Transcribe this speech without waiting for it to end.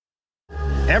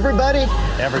Everybody,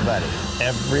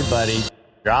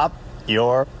 drop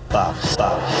your buffs.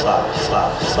 Drop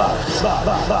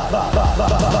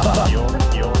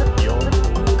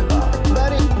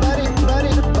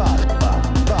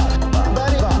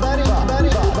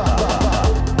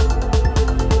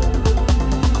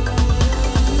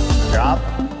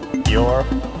your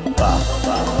buff.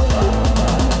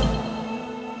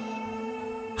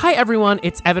 Hi everyone,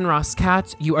 it's Evan Ross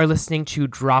Katz. You are listening to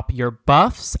Drop Your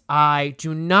Buffs. I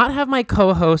do not have my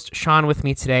co-host Sean with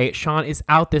me today. Sean is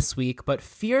out this week, but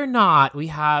fear not, we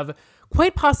have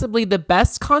quite possibly the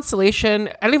best constellation.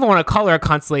 I don't even want to call her a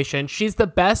constellation. She's the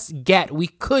best get we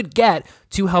could get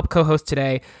to help co-host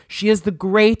today. She is the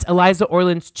great Eliza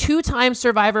Orland's two-time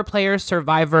Survivor player,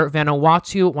 Survivor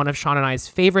Vanuatu, one of Sean and I's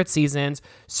favorite seasons,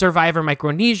 Survivor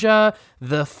Micronesia,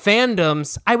 the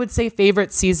fandom's, I would say,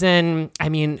 favorite season. I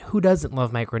mean, who doesn't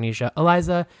love Micronesia?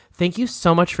 Eliza, thank you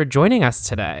so much for joining us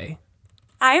today.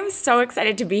 I am so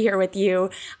excited to be here with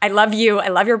you. I love you. I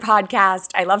love your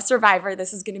podcast. I love Survivor.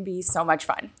 This is going to be so much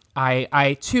fun.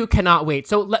 I too cannot wait.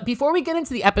 So before we get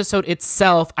into the episode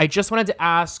itself, I just wanted to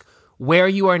ask where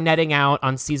you are netting out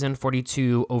on season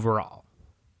 42 overall.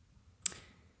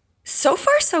 So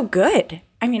far, so good.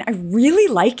 I mean, I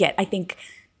really like it. I think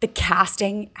the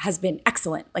casting has been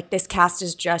excellent. Like, this cast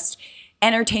is just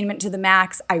entertainment to the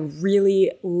max. I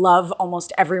really love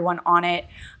almost everyone on it.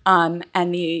 And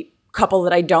the couple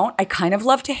that I don't, I kind of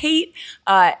love to hate.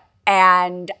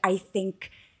 And I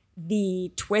think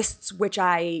the twists, which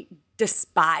I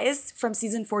despise from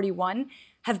season 41,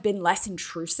 have been less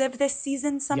intrusive this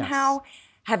season somehow, yes,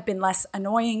 have been less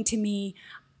annoying to me.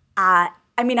 I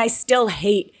mean, I still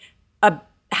hate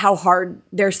how hard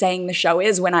they're saying the show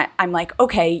is when I'm like,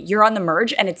 okay, you're on the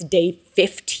merge and it's day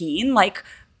 15. Like,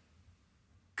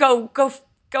 go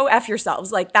F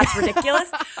yourselves. Like, that's ridiculous.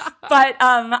 But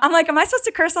I'm like, am I supposed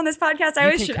to curse on this podcast? I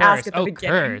always should ask at the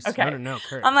beginning. Curse. Okay. No,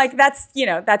 curse. I'm like,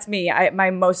 that's me.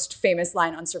 My most famous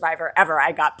line on Survivor ever,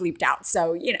 I got bleeped out.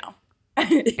 So,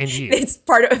 it's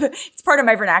part of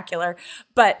my vernacular.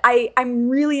 But I'm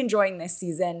really enjoying this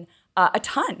season a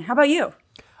ton. How about you?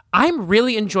 I'm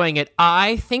really enjoying it.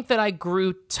 I think that I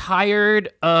grew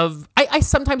tired of, I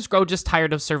sometimes grow just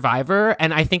tired of Survivor.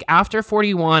 And I think after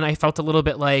 41, I felt a little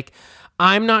bit like,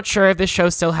 I'm not sure if this show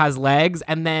still has legs.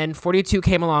 And then 42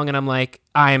 came along and I'm like,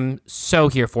 I'm so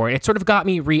here for it. It sort of got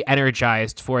me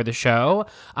re-energized for the show.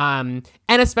 And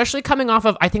especially coming off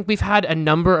of, I think we've had a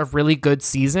number of really good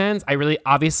seasons. I really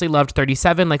obviously loved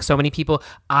 37, like so many people.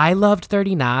 I loved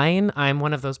 39. I'm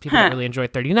one of those people that really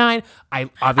enjoyed 39. I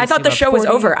thought the show was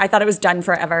over. I thought it was done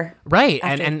forever. Right.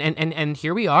 And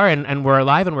here we are and we're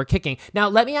alive and we're kicking. Now,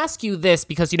 let me ask you this,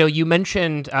 because, you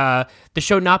mentioned the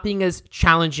show not being as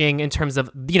challenging in terms of,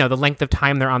 the length of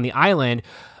time they're on the island.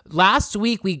 Last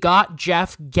week, we got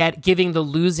Jeff giving the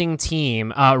losing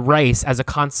team rice as a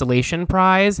consolation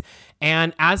prize.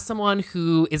 And as someone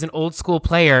who is an old school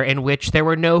player in which there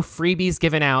were no freebies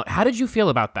given out, how did you feel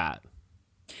about that?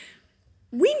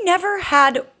 We never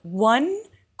had one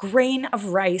grain of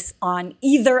rice on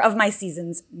either of my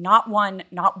seasons. Not one,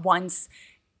 not once,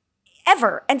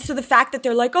 ever. And so the fact that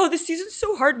they're like, oh, this season's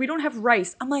so hard, we don't have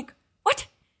rice. I'm like, what?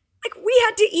 Like, we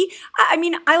had to eat. I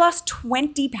mean, I lost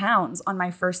 20 pounds on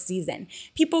my first season.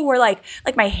 People were like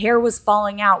my hair was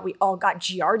falling out. We all got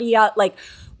giardia. Like,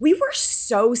 we were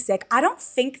so sick. I don't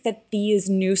think that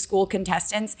these new school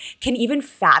contestants can even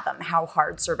fathom how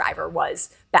hard Survivor was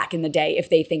back in the day if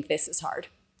they think this is hard.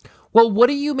 Well, what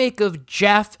do you make of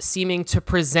Jeff seeming to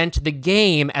present the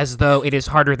game as though it is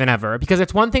harder than ever? Because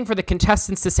it's one thing for the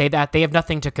contestants to say that they have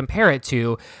nothing to compare it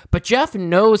to, but Jeff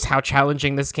knows how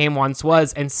challenging this game once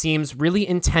was and seems really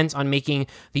intent on making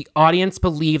the audience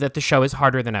believe that the show is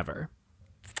harder than ever.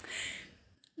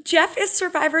 Jeff is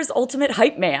Survivor's ultimate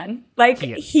hype man. Like,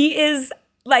 he is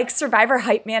like Survivor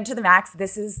hype man to the max.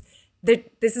 This is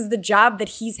the job that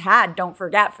he's had, don't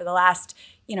forget, for the last,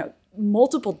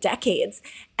 multiple decades.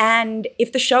 And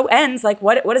if the show ends, like,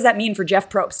 what does that mean for Jeff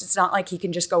Probst? It's not like he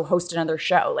can just go host another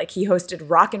show. Like, he hosted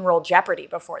Rock and Roll Jeopardy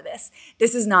before this.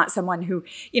 This is not someone who,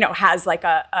 has like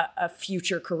a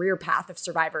future career path if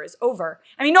Survivor is over.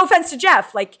 I mean, no offense to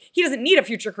Jeff. Like, he doesn't need a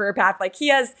future career path. Like,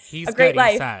 he's a great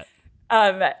life.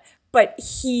 But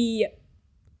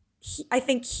I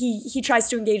think he tries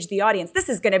to engage the audience. This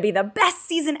is going to be the best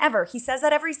season ever. He says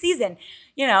that every season.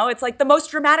 It's like the most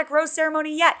dramatic rose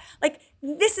ceremony yet. Like,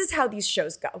 this is how these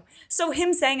shows go. So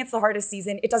him saying it's the hardest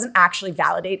season, it doesn't actually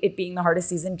validate it being the hardest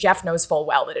season. Jeff knows full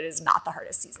well that it is not the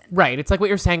hardest season. Right. It's like what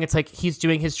you're saying. It's like he's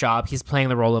doing his job. He's playing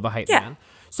the role of a hype man.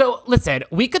 So listen,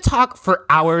 we could talk for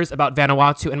hours about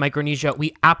Vanuatu and Micronesia.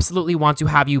 We absolutely want to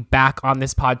have you back on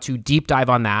this pod to deep dive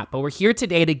on that. But we're here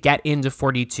today to get into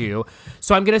 42.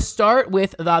 So I'm going to start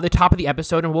with the top of the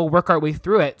episode and we'll work our way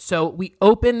through it. So we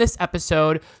open this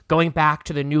episode going back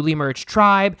to the newly merged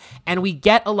tribe, and we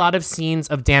get a lot of scenes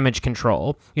of damage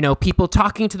control. You know, people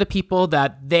talking to the people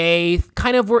that they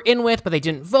kind of were in with, but they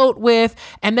didn't vote with.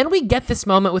 And then we get this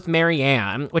moment with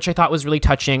Marianne, which I thought was really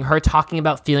touching. Her talking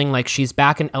about feeling like she's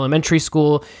back in elementary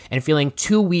school and feeling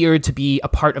too weird to be a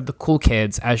part of the cool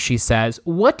kids, as she says.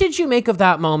 What did you make of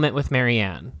that moment with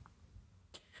Marianne?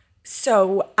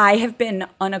 So I have been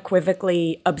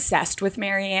unequivocally obsessed with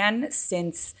Marianne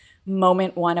since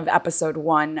moment 1 of episode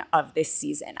 1 of this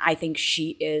season. I think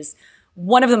she is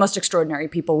one of the most extraordinary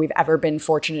people we've ever been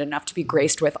fortunate enough to be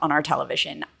graced with on our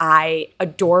television. I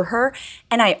adore her,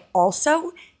 and I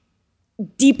also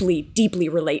deeply, deeply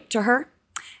relate to her.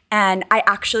 And I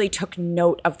actually took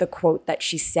note of the quote that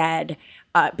she said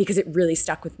because it really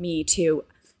stuck with me too.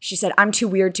 She said, "I'm too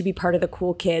weird to be part of the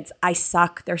cool kids. I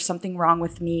suck. There's something wrong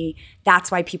with me. That's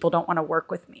why people don't want to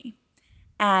work with me."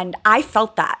 And I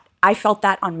felt that. I felt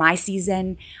that on my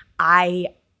season.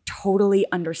 I totally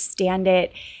understand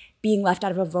it. Being left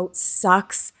out of a vote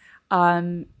sucks.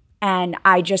 And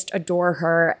I just adore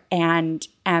her and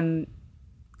am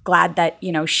glad that,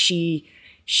 you know, she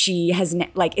has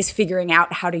is figuring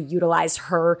out how to utilize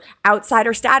her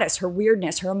outsider status, her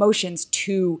weirdness, her emotions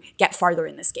to get farther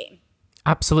in this game.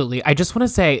 Absolutely. I just want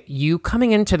to say, you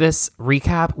coming into this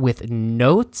recap with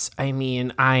notes, I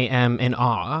mean, I am in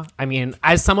awe. I mean,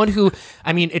 as someone who,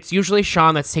 it's usually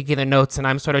Sean that's taking the notes and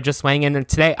I'm sort of just weighing in. And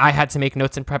today I had to make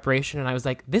notes in preparation and I was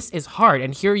like, this is hard.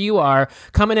 And here you are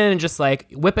coming in and just like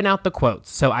whipping out the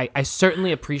quotes. So I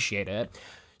certainly appreciate it.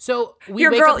 So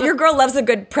your girl loves a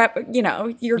good prep, you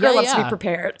know, your girl loves to be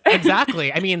prepared.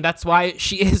 Exactly. I mean, that's why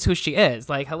she is who she is.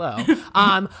 Like, hello.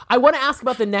 I want to ask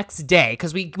about the next day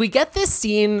because we get this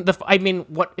scene,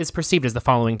 what is perceived as the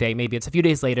following day, maybe it's a few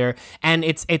days later, and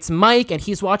it's Mike and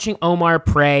he's watching Omar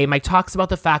pray. Mike talks about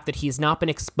the fact that he's not been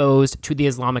exposed to the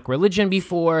Islamic religion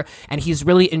before, and he's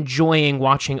really enjoying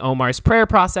watching Omar's prayer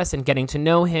process and getting to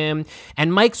know him.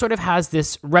 And Mike sort of has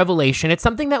this revelation. It's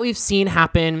something that we've seen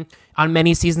happen on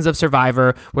many seasons of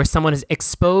Survivor, where someone is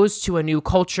exposed to a new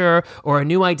culture or a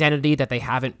new identity that they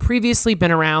haven't previously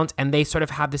been around, and they sort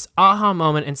of have this aha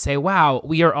moment and say, wow,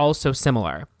 we are all so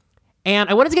similar. And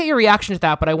I wanted to get your reaction to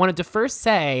that, but I wanted to first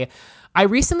say, I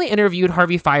recently interviewed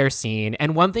Harvey Fierstein,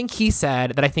 and one thing he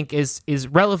said that I think is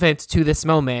relevant to this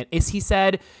moment is he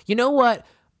said, you know what?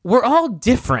 We're all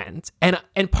different. And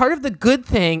part of the good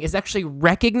thing is actually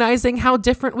recognizing how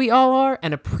different we all are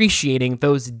and appreciating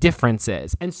those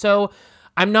differences. And so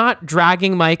I'm not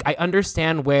dragging Mike. I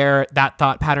understand where that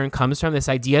thought pattern comes from, this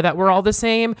idea that we're all the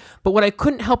same. But what I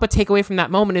couldn't help but take away from that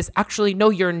moment is actually,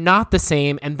 no, you're not the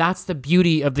same. And that's the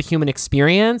beauty of the human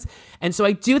experience. And so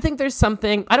I do think there's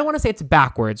something, I don't want to say it's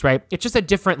backwards, right? It's just a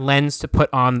different lens to put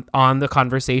on the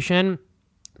conversation.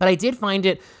 But I did find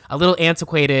it a little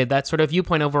antiquated, that sort of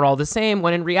viewpoint overall the same,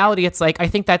 when in reality, it's like, I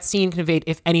think that scene conveyed,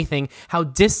 if anything, how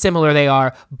dissimilar they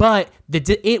are. But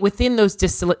within those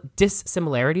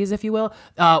dissimilarities, if you will,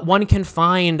 one can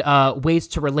find ways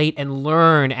to relate and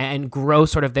learn and grow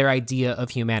sort of their idea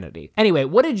of humanity. Anyway,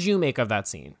 what did you make of that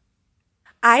scene?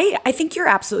 I think you're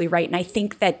absolutely right. And I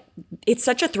think that it's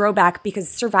such a throwback because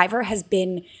Survivor has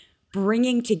been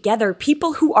bringing together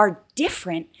people who are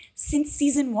different since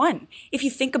season 1. If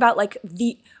you think about like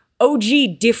the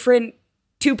OG different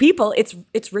two people,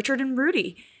 it's Richard and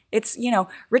Rudy. It's, you know,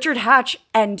 Richard Hatch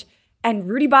and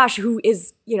Rudy Bosch, who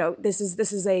is, you know, this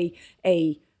is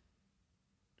a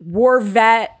war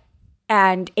vet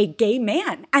and a gay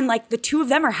man. And like the two of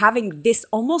them are having this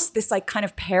like kind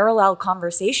of parallel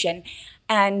conversation.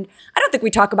 And I don't think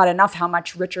we talk about enough how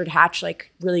much Richard Hatch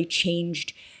like really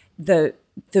changed the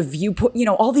viewpoint, you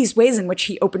know, all these ways in which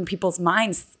he opened people's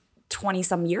minds 20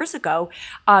 some years ago.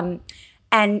 And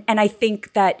I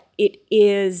think that it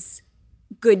is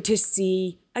good to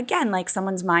see, again, like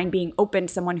someone's mind being opened,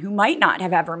 someone who might not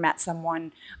have ever met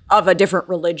someone of a different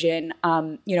religion.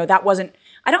 You know, that wasn't,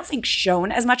 I don't think,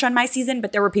 shown as much on my season,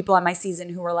 but there were people on my season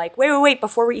who were like, wait,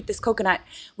 before we eat this coconut,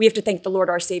 we have to thank the Lord,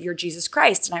 our Savior, Jesus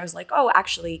Christ. And I was like, oh,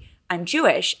 actually, I'm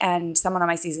Jewish. And someone on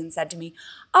my season said to me,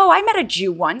 oh, I met a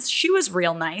Jew once. She was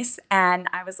real nice. And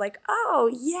I was like,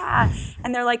 oh, yeah.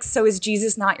 And they're like, so is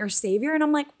Jesus not your savior? And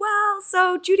I'm like, well,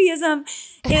 so Judaism,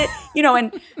 you know,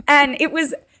 and it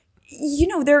was, you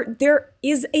know, there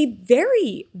is a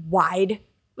very wide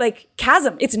like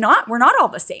chasm. We're not all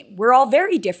the same. We're all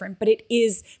very different, but it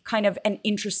is kind of an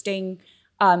interesting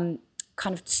kind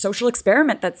kind of social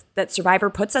experiment that Survivor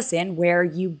puts us in, where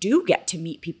you do get to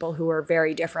meet people who are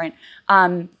very different.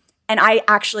 And I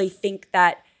actually think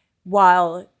that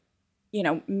while, you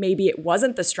know, maybe it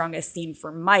wasn't the strongest scene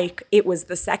for Mike, it was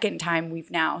the second time we've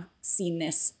now seen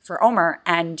this for Omar,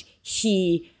 and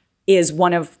he is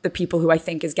one of the people who I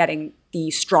think is getting the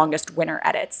strongest winner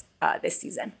edits this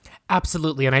season.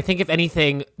 Absolutely. And I think if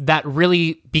anything, that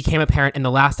really became apparent in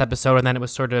the last episode, and then it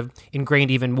was sort of ingrained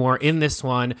even more in this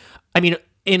one. I mean,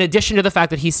 in addition to the fact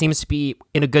that he seems to be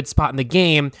in a good spot in the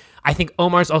game, I think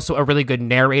Omar's also a really good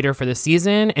narrator for the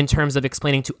season in terms of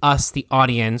explaining to us, the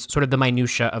audience, sort of the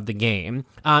minutia of the game.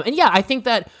 And yeah, I think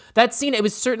that scene, it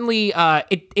was certainly,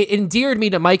 it endeared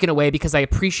me to Mike in a way because I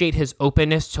appreciate his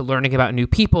openness to learning about new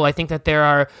people. I think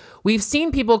that we've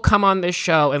seen people come on this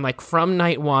show and like from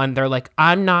night one, they're like,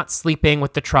 I'm not sleeping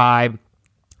with the tribe.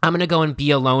 I'm going to go and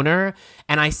be a loner.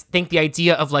 And I think the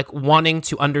idea of like wanting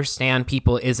to understand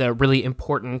people is a really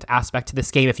important aspect to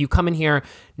this game. If you come in here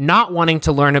not wanting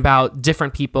to learn about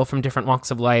different people from different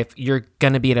walks of life, you're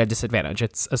going to be at a disadvantage.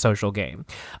 It's a social game.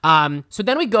 So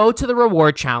then we go to the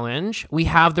reward challenge. We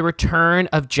have the return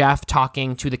of Jeff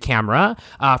talking to the camera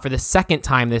for the second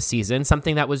time this season,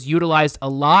 something that was utilized a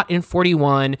lot in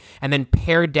 41 and then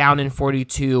pared down in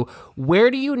 42.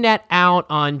 Where do you net out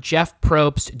on Jeff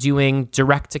Probst doing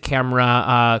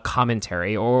direct-to-camera commentary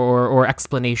or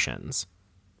explanations?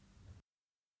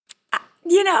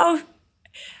 You know,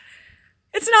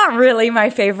 it's not really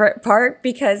my favorite part,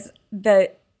 because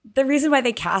the reason why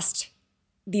they cast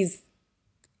these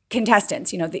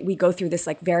contestants, you know, we go through this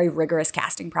like very rigorous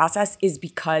casting process, is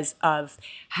because of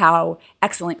how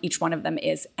excellent each one of them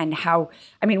is, and how,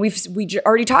 I mean, we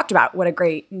already talked about what a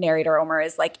great narrator Omar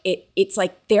is. Like it's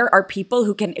like there are people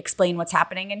who can explain what's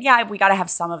happening, and yeah, we got to have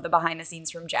some of the behind the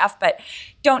scenes from Jeff, but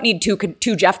don't need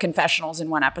two Jeff confessionals in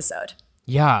one episode.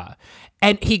 Yeah.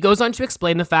 And he goes on to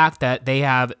explain the fact that they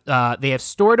have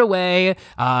stored away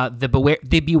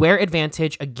the Beware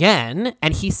advantage again,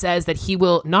 and he says that he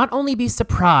will not only be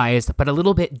surprised but a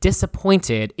little bit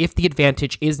disappointed if the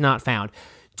advantage is not found.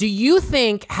 Do you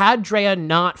think had Drea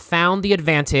not found the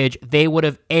advantage, they would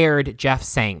have aired Jeff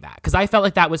saying that? Because I felt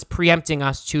like that was preempting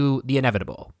us to the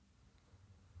inevitable.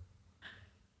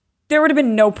 There would have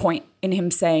been no point in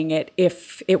him saying it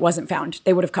if it wasn't found.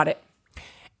 They would have cut it.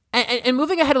 And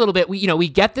moving ahead a little bit, we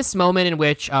get this moment in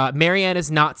which Maryanne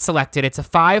is not selected. It's a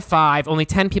 5-5. Only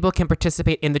 10 people can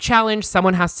participate in the challenge.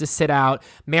 Someone has to sit out.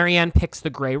 Maryanne picks the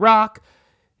gray rock.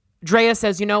 Drea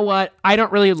says, you know what? I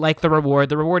don't really like the reward.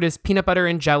 The reward is peanut butter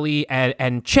and jelly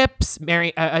and chips.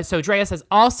 So Drea says,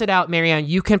 I'll sit out. Maryanne,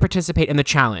 you can participate in the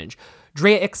challenge.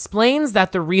 Drea explains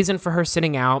that the reason for her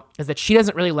sitting out is that she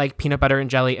doesn't really like peanut butter and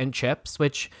jelly and chips,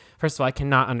 which, first of all, I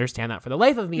cannot understand that for the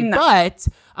life of me. No. But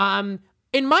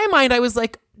in my mind, I was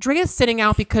like, Drea's sitting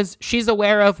out because she's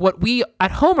aware of what we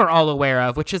at home are all aware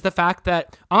of, which is the fact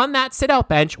that on that sit-out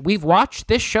bench, we've watched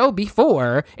this show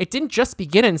before. It didn't just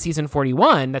begin in season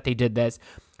 41 that they did this.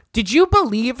 Did you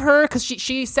believe her? Because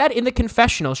she said in the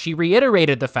confessional, she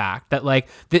reiterated the fact that like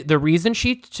the reason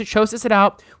she chose to sit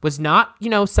out was not,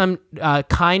 some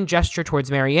kind gesture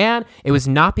towards Maryanne. It was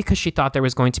not because she thought there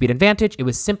was going to be an advantage. It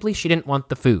was simply she didn't want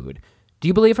the food. Do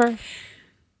you believe her?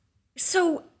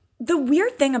 So the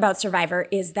weird thing about Survivor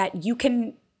is that you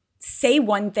can say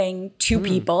one thing to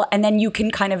people, and then you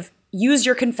can kind of use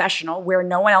your confessional where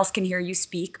no one else can hear you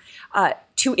speak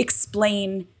to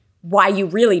explain why you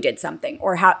really did something,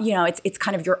 or how, it's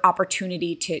kind of your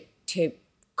opportunity to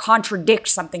contradict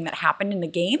something that happened in the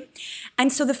game.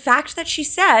 And so the fact that she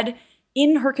said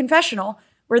in her confessional,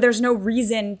 where there's no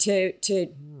reason to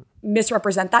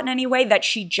misrepresent that in any way, that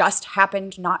she just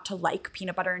happened not to like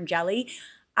peanut butter and jelly,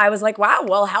 I was like, wow,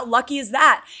 well, how lucky is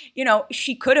that?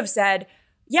 She could have said,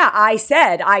 yeah, I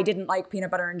said I didn't like peanut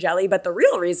butter and jelly, but the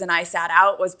real reason I sat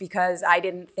out was because I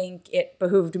didn't think it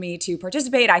behooved me to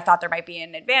participate. I thought there might be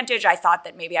an advantage. I thought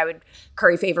that maybe I would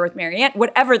curry favor with Maryanne.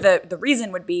 Whatever the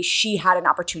reason would be, she had an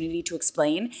opportunity to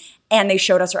explain, and they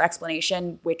showed us her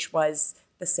explanation, which was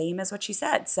the same as what she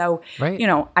said. So, right.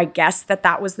 I guess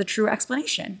that was the true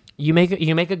explanation. You make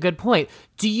a good point.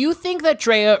 Do you think that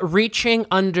Drea reaching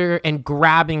under and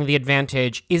grabbing the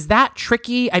advantage, is that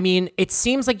tricky? I mean, it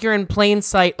seems like you're in plain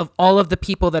sight of all of the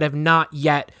people that have not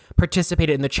yet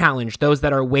participated in the challenge, those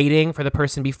that are waiting for the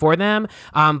person before them.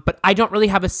 But I don't really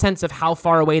have a sense of how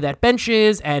far away that bench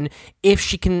is, and if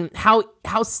she can, how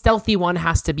stealthy one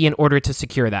has to be in order to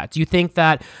secure that. Do you think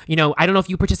that, I don't know if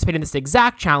you participate in this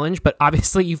exact challenge, but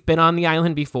obviously you've been on the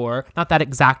island before, not that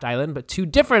exact island, but 2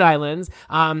 different islands.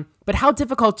 But how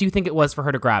difficult do you think it was for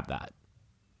her to grab that?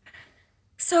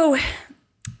 So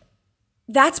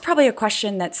that's probably a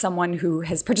question that someone who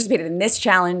has participated in this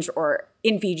challenge or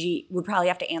in Fiji would probably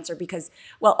have to answer because,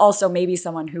 well, also maybe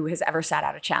someone who has ever sat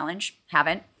out a challenge,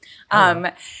 haven't.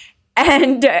 And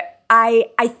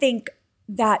I think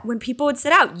that when people would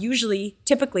sit out,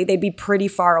 typically they'd be pretty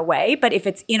far away. But if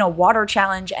it's in a water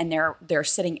challenge and they're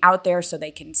sitting out there so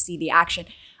they can see the action,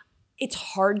 it's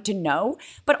hard to know.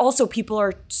 But also people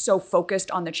are so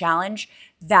focused on the challenge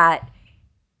that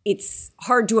it's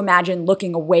hard to imagine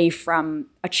looking away from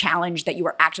a challenge that you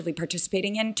are actively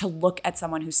participating in to look at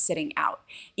someone who's sitting out.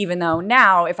 Even though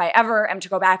now, if I ever am to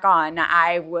go back on,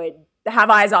 I would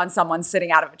have eyes on someone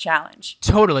sitting out of a challenge.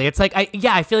 Totally. It's like,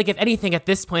 I feel like if anything at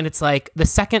this point, it's like the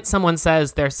second someone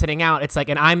says they're sitting out, it's like,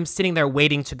 and I'm sitting there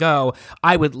waiting to go,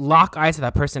 I would lock eyes with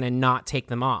that person and not take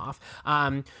them off.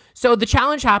 So the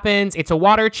challenge happens. It's a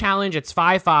water challenge. It's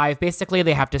 5-5. Basically,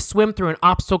 they have to swim through an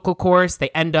obstacle course. They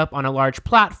end up on a large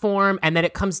platform, and then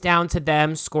it comes down to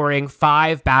them scoring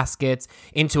 5 baskets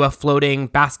into a floating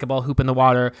basketball hoop in the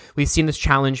water. We've seen this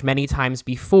challenge many times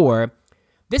before.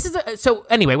 So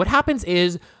anyway, what happens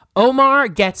is Omar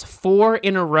gets 4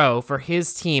 in a row for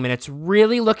his team, and it's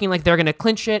really looking like they're going to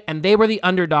clinch it, and they were the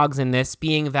underdogs in this,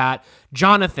 being that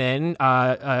Jonathan,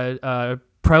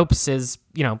 Probst's,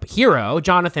 hero,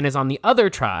 Jonathan is on the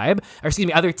other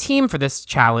other team for this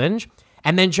challenge,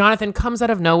 and then Jonathan comes out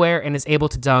of nowhere and is able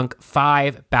to dunk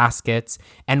 5 baskets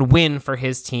and win for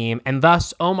his team, and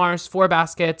thus Omar's 4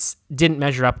 baskets didn't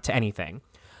measure up to anything.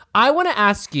 I want to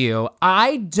ask you,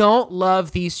 I don't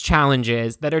love these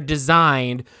challenges that are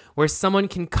designed where someone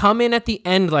can come in at the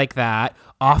end like that,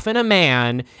 often a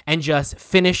man, and just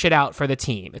finish it out for the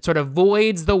team. It sort of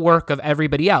voids the work of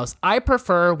everybody else. I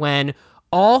prefer when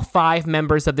all 5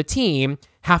 members of the team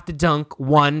have to dunk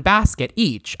 1 basket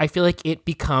each. I feel like it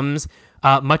becomes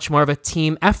much more of a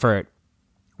team effort.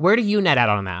 Where do you net out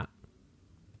on that?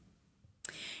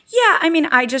 Yeah, I mean,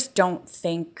 I just don't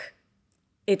think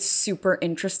it's super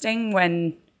interesting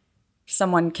when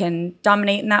someone can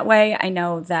dominate in that way. I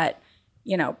know that,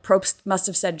 Probst must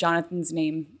have said Jonathan's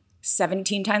name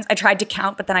 17 times. I tried to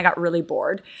count, but then I got really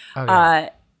bored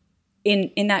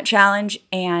in that challenge.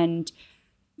 And,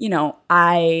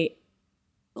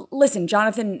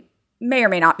 Jonathan may or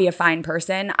may not be a fine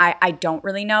person. I don't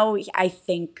really know. I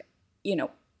think,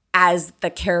 as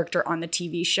the character on the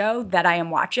TV show that I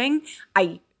am watching,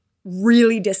 I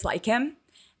really dislike him.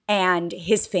 And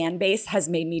his fan base has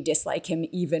made me dislike him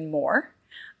even more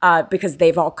because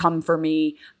they've all come for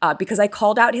me because I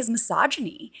called out his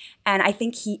misogyny. And I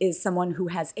think he is someone who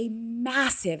has a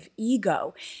massive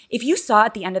ego. If you saw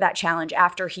at the end of that challenge,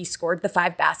 after he scored the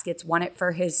 5 baskets, won it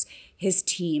for his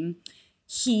team,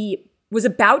 he was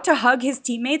about to hug his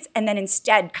teammates and then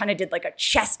instead kind of did like a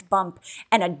chest bump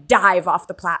and a dive off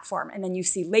the platform. And then you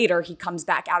see later he comes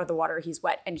back out of the water, he's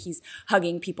wet, and he's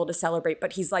hugging people to celebrate.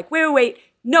 But he's like, wait,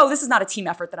 no, this is not a team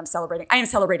effort that I'm celebrating. I am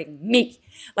celebrating me.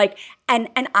 And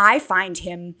I find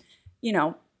him,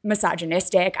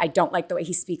 misogynistic. I don't like the way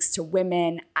he speaks to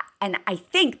women. And I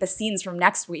think the scenes from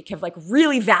next week have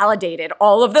really validated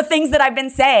all of the things that I've been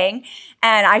saying.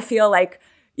 And I feel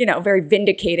very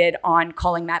vindicated on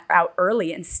calling that out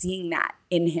early and seeing that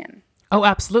in him. Oh,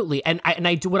 absolutely. And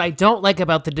what I don't like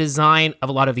about the design of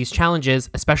a lot of these challenges,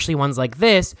 especially ones like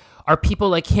this, are people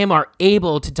like him are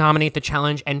able to dominate the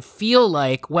challenge and feel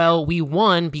like, well, we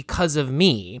won because of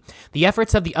me. The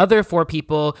efforts of the other 4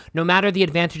 people, no matter the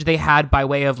advantage they had by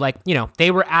way of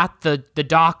they were at the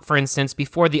dock, for instance,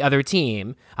 before the other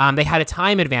team. They had a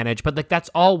time advantage, but that's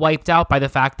all wiped out by the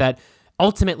fact that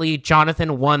ultimately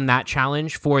Jonathan won that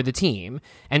challenge for the team.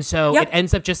 And so It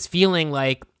ends up just feeling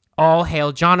like all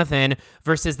hail Jonathan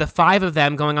versus the 5 of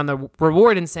them going on the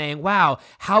reward and saying, wow,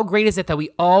 how great is it that we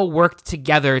all worked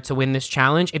together to win this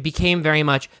challenge? It became very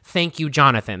much, thank you,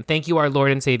 Jonathan. Thank you, our Lord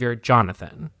and Savior,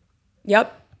 Jonathan.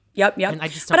 Yep. And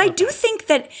I do think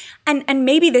that, and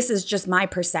maybe this is just my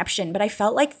perception, but I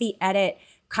felt like the edit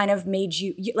kind of made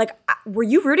you were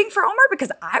you rooting for Omar?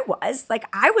 Because I was.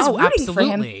 I was rooting for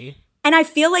him. And I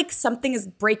feel like something is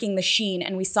breaking the sheen,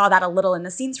 and we saw that a little in the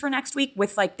scenes for next week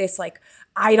with this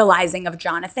idolizing of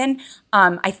Jonathan.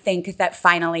 I think that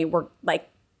finally we're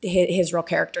his real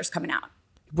character's coming out.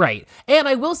 Right. And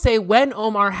I will say, when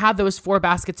Omar had those 4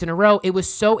 baskets in a row, it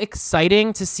was so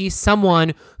exciting to see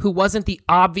someone who wasn't the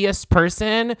obvious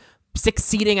person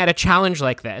succeeding at a challenge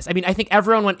like this. I mean, I think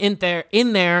everyone went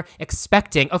in there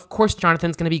expecting, of course,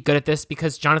 Jonathan's going to be good at this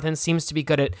because Jonathan seems to be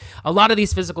good at a lot of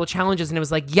these physical challenges. And it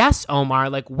was like, yes,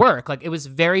 Omar, work. It was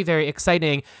very, very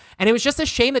exciting. And it was just a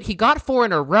shame that he got 4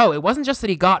 in a row. It wasn't just that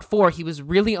he got 4. He was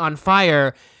really on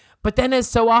fire. But then, as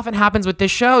so often happens with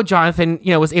this show, Jonathan,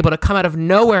 was able to come out of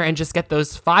nowhere and just get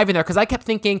those 5 in there. Because I kept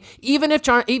thinking, even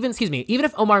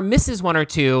if Omar misses 1 or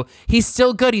 2, he's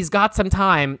still good. He's got some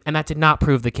time, and that did not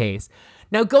prove the case.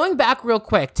 Now, going back real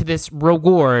quick to this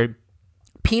reward,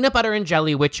 peanut butter and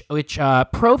jelly, which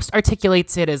Probst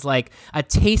articulates it as like a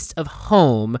taste of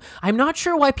home. I'm not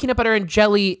sure why peanut butter and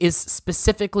jelly is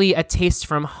specifically a taste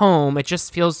from home. It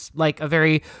just feels like a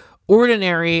very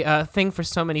ordinary thing for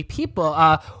so many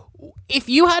people. If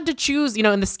you had to choose,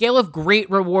 in the scale of great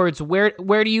rewards, where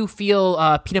do you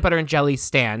feel peanut butter and jelly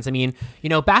stands? I mean,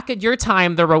 back at your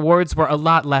time, the rewards were a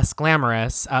lot less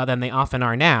glamorous than they often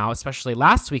are now. Especially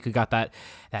last week, we got that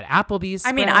Applebee's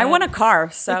spread. I mean, I won a car,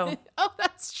 so. Oh,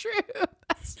 that's true.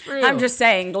 That's true. I'm just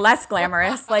saying, less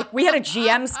glamorous. Like, we had a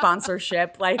GM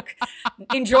sponsorship. Like,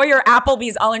 enjoy your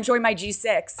Applebee's. I'll enjoy my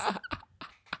G6.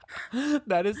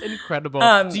 That is incredible.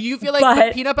 Do you feel like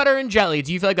the peanut butter and jelly,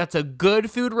 do you feel like that's a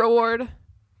good food reward?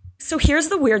 So here's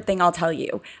the weird thing I'll tell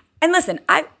you. And listen,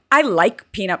 I like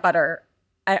peanut butter.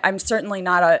 I'm certainly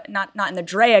not in the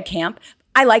Drea camp.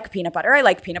 I like peanut butter. I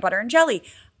like peanut butter and jelly.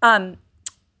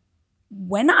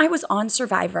 When I was on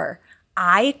Survivor,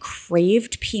 I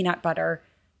craved peanut butter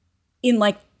in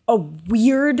like a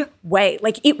weird way.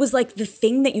 Like it was like the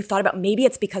thing that you thought about. Maybe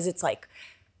it's because it's like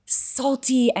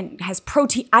salty and has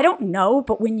protein. I don't know,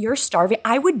 but when you're starving,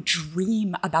 I would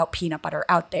dream about peanut butter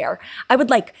out there. I would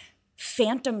like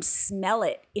phantom smell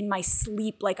it in my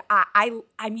sleep. Like I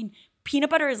mean, peanut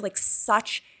butter is like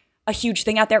such a huge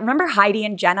thing out there. Remember Heidi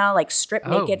and Jenna like stripped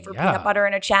naked for peanut butter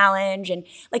in a challenge? And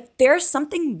like there's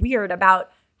something weird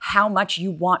about how much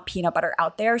you want peanut butter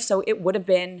out there. So it would have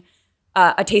been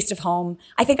a taste of home.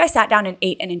 I think I sat down and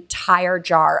ate an entire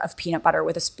jar of peanut butter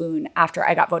with a spoon after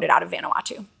I got voted out of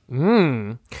Vanuatu.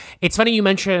 It's funny you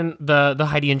mention the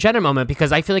Heidi and Jenna moment,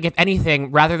 because I feel like if anything,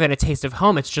 rather than a taste of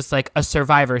home, it's just like a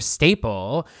Survivor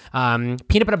staple. Peanut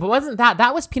butter, but wasn't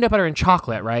that was peanut butter and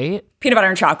chocolate, right? Peanut butter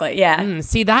and chocolate, yeah.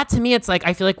 See, that to me, it's like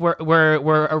I feel like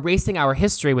we're erasing our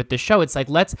history with this show. It's like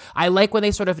I like when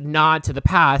they sort of nod to the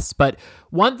past, but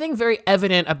one thing very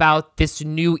evident about this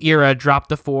new era, drop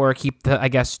the 4, keep the, I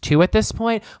guess, 2 at this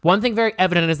point. One thing very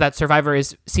evident is that Survivor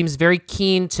seems very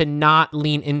keen to not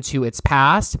lean into its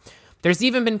past. There's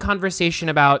even been conversation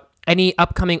about any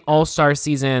upcoming All-Star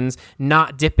seasons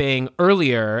not dipping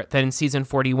earlier than season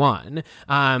 41.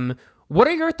 What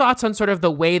are your thoughts on sort of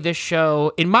the way this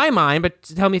show, in my mind, but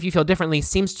tell me if you feel differently,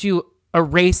 seems to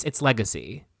erase its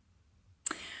legacy?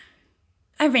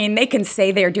 I mean, they can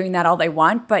say they're doing that all they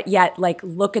want, but yet, like,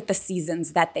 look at the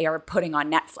seasons that they are putting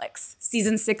on Netflix.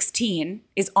 Season 16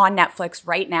 is on Netflix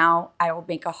right now. I will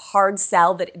make a hard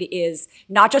sell that it is,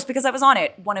 not just because I was on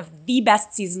it, one of the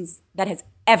best seasons that has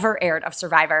ever aired of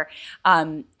Survivor.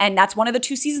 And that's one of the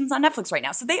 2 seasons on Netflix right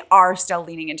now. So they are still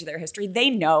leaning into their history.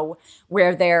 They know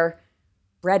where their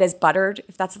bread is buttered,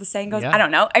 if that's what the saying goes. Yeah. I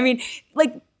don't know. I mean,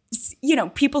 like,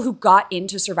 people who got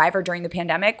into Survivor during the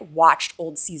pandemic watched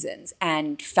old seasons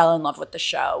and fell in love with the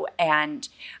show. And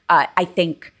I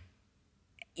think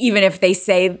even if they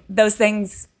say those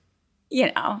things,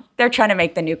 they're trying to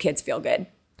make the new kids feel good.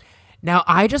 Now,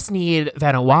 I just need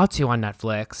Vanuatu on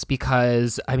Netflix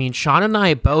because, I mean, Sean and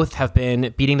I both have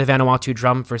been beating the Vanuatu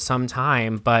drum for some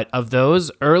time. But of those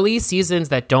early seasons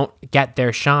that don't get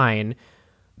their shine,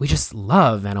 we just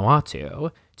love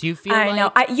Vanuatu. Do you feel I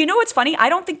know. You know what's funny? I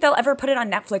don't think they'll ever put it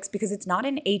on Netflix because it's not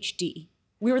in HD.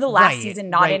 We were the last season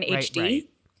not in HD. Right.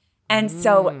 And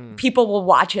so people will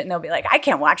watch it and they'll be like, I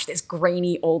can't watch this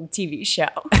grainy old TV show.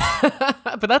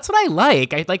 But that's what I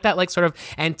like. I like that like sort of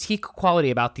antique quality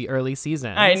about the early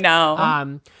seasons. I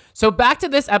know. So back to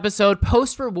this episode,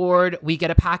 post-reward, we get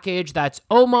a package that's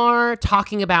Omar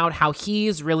talking about how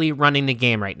he's really running the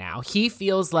game right now. He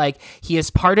feels like he is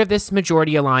part of this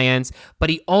majority alliance, but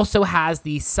he also has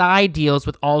these side deals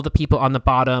with all the people on the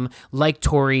bottom, like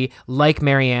Tori, like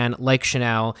Marianne, like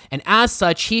Chanel. And as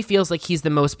such, he feels like he's the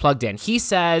most plugged in. He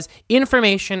says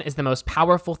information is the most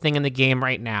powerful thing in the game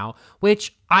right now,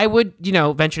 which I would,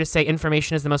 venture to say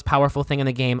information is the most powerful thing in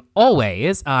the game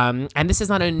always. And this is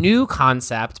not a new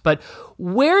concept, but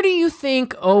where do you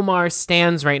think Omar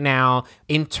stands right now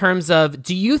in terms of,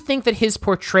 do you think that his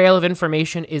portrayal of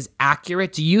information is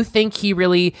accurate? Do you think he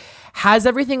really has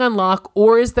everything on lock,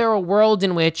 or is there a world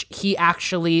in which he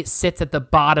actually sits at the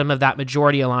bottom of that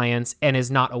majority alliance and is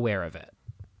not aware of it?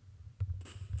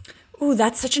 Ooh,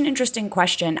 that's such an interesting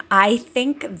question. I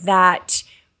think that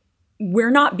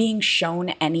we're not being shown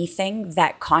anything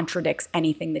that contradicts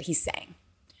anything that he's saying.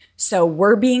 So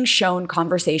we're being shown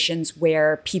conversations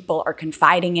where people are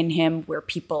confiding in him, where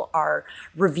people are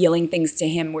revealing things to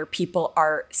him, where people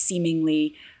are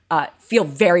seemingly feel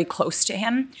very close to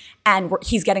him. And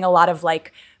he's getting a lot of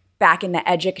like, back in the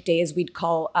Edgic days, we'd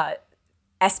call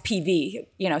SPV,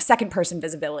 second person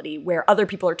visibility, where other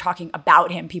people are talking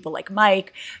about him, people like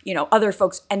Mike, other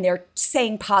folks, and they're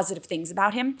saying positive things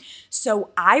about him.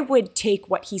 So I would take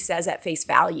what he says at face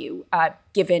value,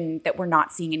 given that we're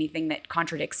not seeing anything that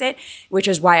contradicts it, which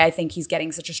is why I think he's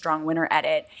getting such a strong winner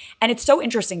edit. And it's so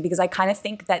interesting because I kind of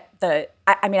think that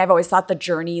I've always thought the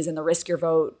journeys and the risk your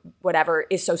vote, whatever,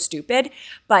 is so stupid,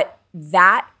 but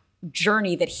that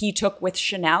journey that he took with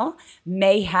Chanel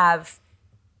may have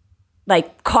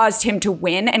like caused him to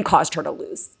win and caused her to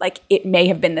lose. Like it may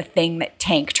have been the thing that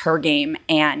tanked her game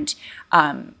and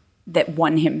that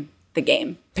won him the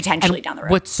game potentially down the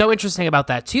road. What's so interesting about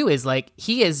that too is like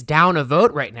he is down a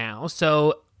vote right now.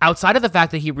 So outside of the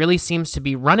fact that he really seems to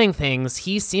be running things,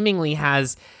 he seemingly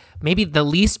has maybe the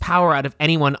least power out of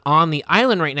anyone on the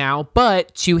island right now.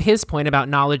 But to his point about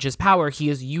knowledge is power, he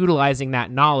is utilizing that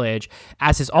knowledge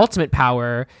as his ultimate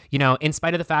power, in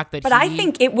spite of the fact that I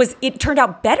think it turned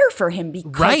out better for him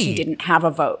because he didn't have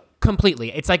a vote.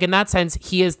 Completely. It's like in that sense,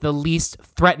 he is the least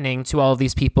threatening to all of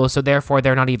these people. So therefore,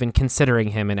 they're not even considering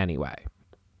him in any way.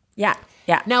 Yeah.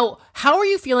 Yeah. Now, how are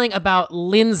you feeling about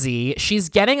Lindsay? She's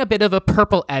getting a bit of a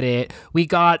purple edit. We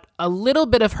got a little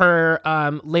bit of her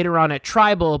later on at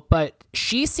Tribal, but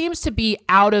she seems to be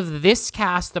out of this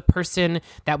cast the person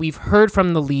that we've heard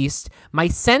from the least. My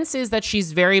sense is that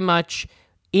she's very much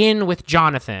in with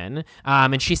Jonathan,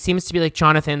 and she seems to be like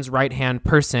Jonathan's right-hand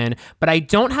person, but I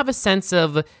don't have a sense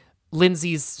of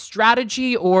Lindsay's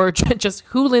strategy or just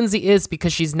who Lindsay is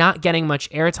because she's not getting much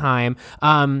airtime.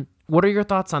 What are your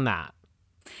thoughts on that?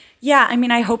 Yeah,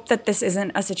 I hope that this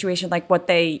isn't a situation like what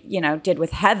they, did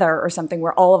with Heather or something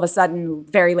where all of a sudden,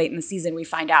 very late in the season, we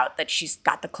find out that she's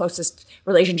got the closest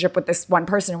relationship with this one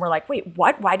person. And we're like, wait,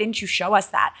 what? Why didn't you show us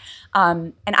that?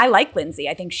 And I like Lindsay.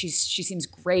 I think she seems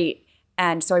great.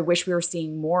 And so I wish we were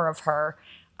seeing more of her.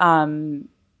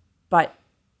 But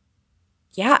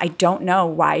yeah, I don't know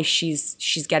why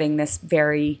she's getting this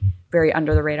very, very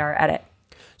under the radar edit.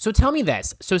 So tell me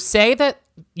this. So say that,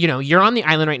 you're on the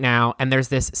island right now and there's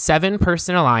this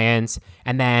 7-person alliance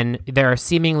and then there are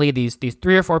seemingly these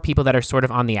 3 or 4 people that are sort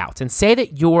of on the outs. And say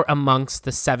that you're amongst the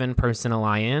 7-person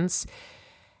alliance.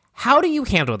 How do you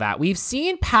handle that? We've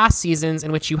seen past seasons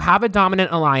in which you have a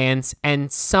dominant alliance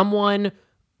and someone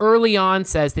early on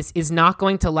says, this is not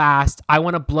going to last. I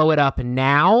want to blow it up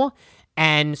now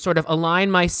and sort of align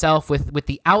myself with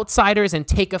the outsiders and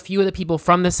take a few of the people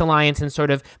from this alliance and sort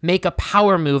of make a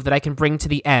power move that I can bring to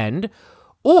the end.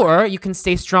 Or you can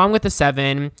stay strong with the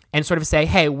 7 and sort of say,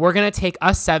 hey, we're going to take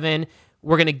us 7.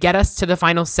 We're going to get us to the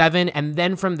final 7. And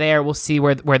then from there, we'll see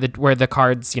where the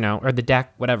cards, or the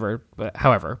deck, whatever,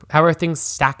 however things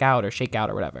stack out or shake out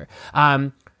or whatever.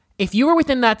 If you were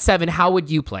within that 7, how would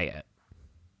you play it?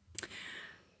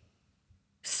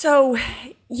 So,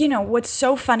 what's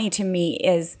so funny to me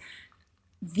is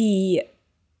the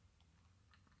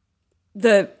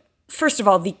first of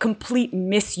all, the complete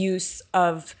misuse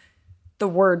of the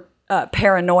word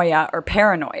paranoia or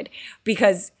paranoid,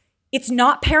 because it's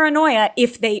not paranoia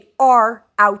if they are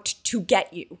out to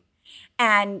get you.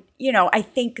 And, I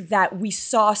think that we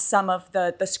saw some of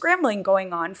the scrambling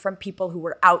going on from people who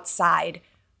were outside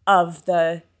of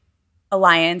the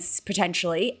alliance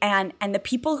potentially, and the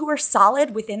people who are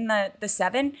solid within the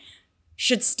 7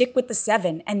 should stick with the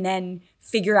 7 and then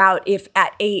figure out if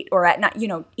at 8 or at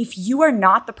 9, if you are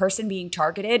not the person being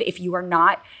targeted, if you are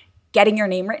not getting your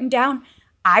name written down,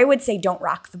 I would say don't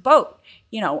rock the boat.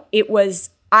 It was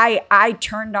I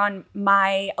turned on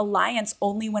my alliance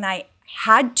only when I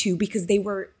had to because they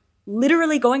were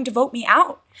literally going to vote me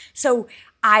out. So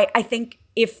I think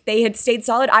if they had stayed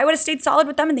solid, I would have stayed solid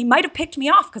with them and they might have picked me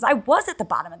off because I was at the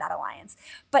bottom of that alliance.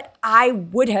 But I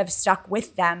would have stuck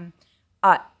with them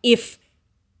if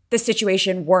the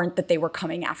situation weren't that they were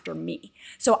coming after me.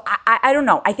 So I don't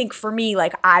know. I think for me,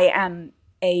 like I'm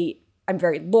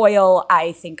very loyal.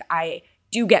 I think I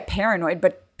do get paranoid,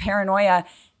 but paranoia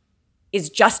is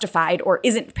justified or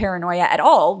isn't paranoia at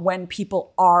all when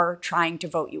people are trying to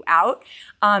vote you out.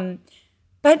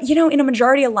 But, in a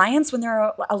majority alliance, when there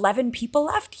are 11 people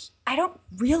left, I don't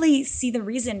really see the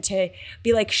reason to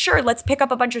be like, sure, let's pick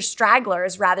up a bunch of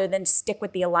stragglers rather than stick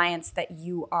with the alliance that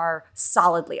you are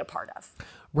solidly a part of.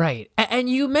 Right. And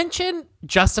you mentioned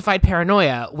justified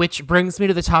paranoia, which brings me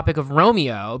to the topic of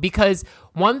Romeo, because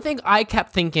one thing I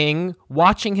kept thinking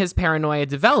watching his paranoia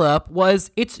develop was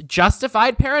it's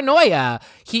justified paranoia.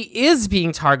 He is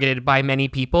being targeted by many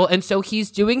people, and so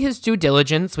he's doing his due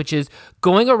diligence, which is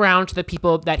going around to the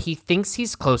people that he thinks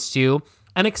he's close to,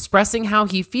 and expressing how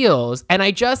he feels. And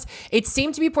it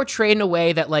seemed to be portrayed in a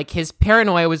way that like his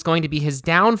paranoia was going to be his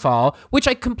downfall, which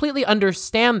I completely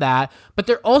understand that. But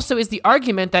there also is the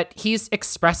argument that he's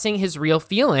expressing his real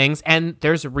feelings and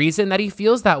there's a reason that he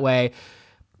feels that way.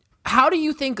 Do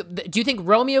you think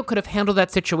Romeo could have handled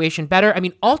that situation better? I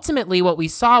mean, ultimately what we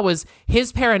saw was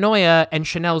his paranoia and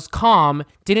Chanel's calm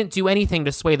didn't do anything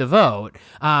to sway the vote.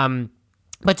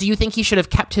 But do you think he should have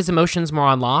kept his emotions more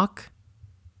on lock?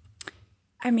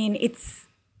 I mean,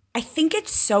 I think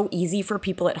it's so easy for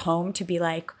people at home to be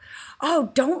like, oh,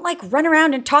 don't like run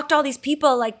around and talk to all these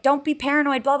people. Like, don't be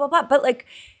paranoid, blah, blah, blah. But like,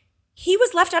 he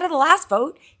was left out of the last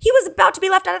vote. He was about to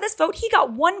be left out of this vote. He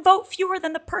got one vote fewer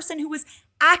than the person who was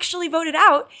actually voted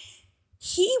out.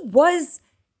 He was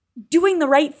doing the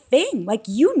right thing. Like,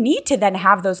 you need to then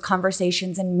have those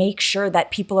conversations and make sure that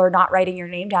people are not writing your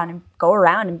name down and go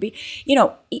around and be,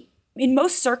 in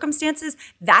most circumstances,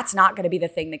 that's not going to be the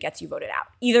thing that gets you voted out.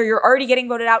 Either you're already getting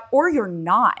voted out or you're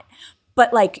not.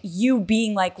 But like you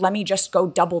being like, let me just go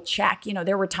double check.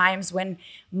 There were times when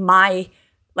my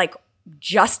like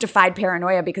justified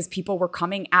paranoia because people were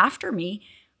coming after me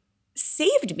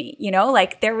saved me,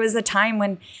 like there was a time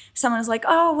when someone was like,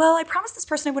 oh, well, I promised this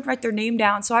person I wouldn't write their name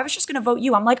down. So I was just going to vote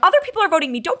you. I'm like, other people are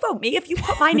voting me. Don't vote me. If you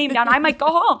put my name down, I might go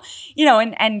home,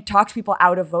 and talk people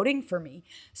out of voting for me.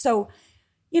 So,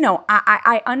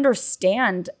 I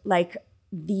understand like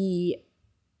the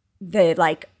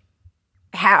like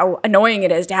how annoying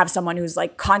it is to have someone who's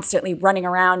like constantly running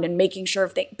around and making sure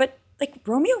of things. But like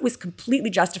Romeo was completely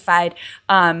justified.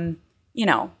 High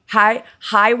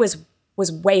was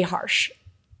way harsh.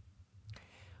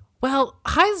 Well,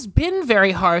 High's been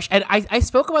very harsh. And I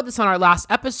spoke about this on our last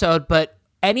episode, but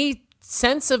any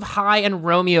sense of High and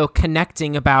Romeo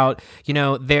connecting about,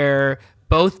 their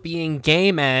both being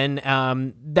gay men,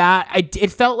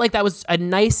 it felt like that was a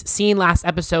nice scene last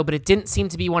episode, but it didn't seem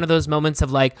to be one of those moments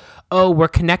of like, oh, we're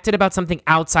connected about something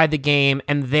outside the game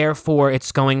and therefore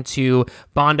it's going to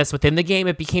bond us within the game.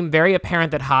 It became very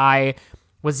apparent that High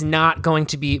was not going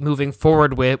to be moving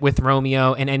forward with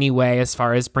Romeo in any way as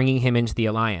far as bringing him into the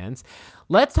alliance.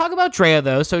 Let's talk about Drea,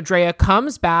 though. So Drea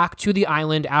comes back to the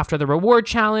island after the reward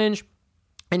challenge,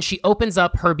 and she opens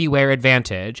up her Beware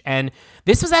advantage. And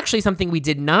this was actually something we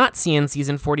did not see in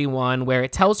season 41, where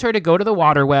it tells her to go to the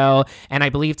water well and I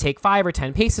believe take 5 or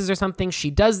 10 paces or something. She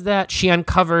does that. She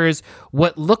uncovers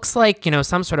what looks like,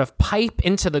 some sort of pipe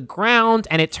into the ground.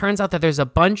 And it turns out that there's a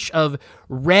bunch of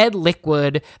red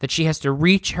liquid that she has to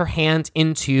reach her hand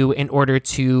into in order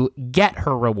to get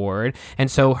her reward.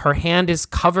 And so her hand is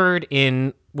covered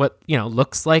in what,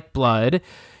 looks like blood.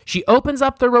 She opens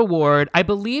up the reward. I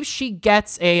believe she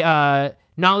gets a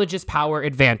knowledge is power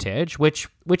advantage, which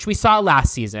we saw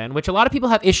last season, which a lot of people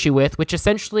have issue with, which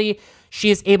essentially she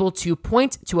is able to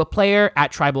point to a player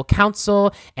at tribal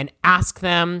council and ask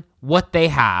them what they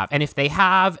have. And if they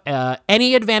have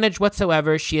any advantage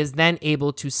whatsoever, she is then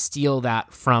able to steal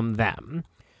that from them.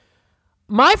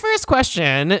 My first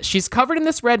question, she's covered in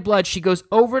this red blood. She goes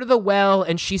over to the well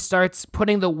and she starts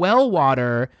putting the well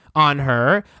water on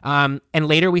her. And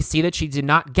later we see that she did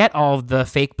not get all of the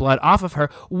fake blood off of her.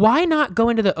 Why not go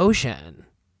into the ocean?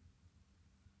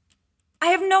 I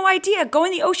have no idea. Go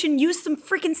in the ocean, use some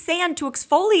freaking sand to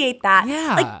exfoliate that.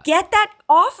 Yeah. Like, get that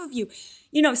off of you.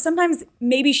 Sometimes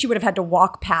maybe she would have had to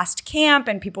walk past camp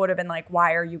and people would have been like,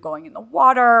 why are you going in the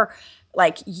water?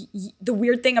 Like, the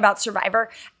weird thing about Survivor,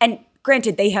 and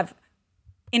granted, they have,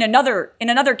 in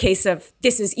another case of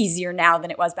this is easier now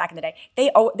than it was back in the day,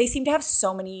 they seem to have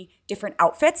so many different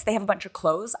outfits. They have a bunch of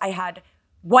clothes. I had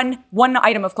one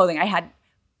item of clothing. I had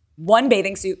one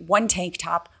bathing suit, one tank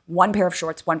top, one pair of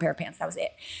shorts, one pair of pants. That was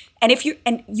it.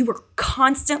 And you were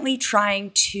constantly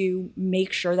trying to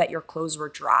make sure that your clothes were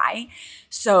dry.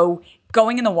 So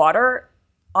going in the water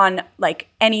on like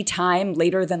any time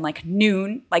later than like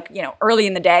noon, like, early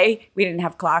in the day, we didn't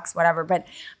have clocks, whatever, but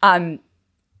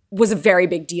was a very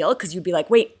big deal because you'd be like,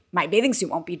 wait, my bathing suit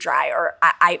won't be dry, or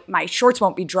my shorts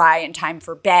won't be dry in time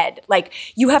for bed. Like,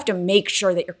 you have to make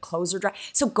sure that your clothes are dry.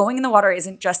 So going in the water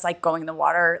isn't just like going in the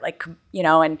water, like,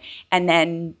 and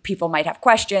then people might have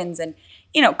questions. And,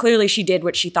 clearly she did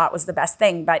what she thought was the best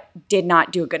thing, but did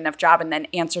not do a good enough job and then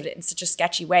answered it in such a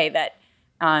sketchy way that,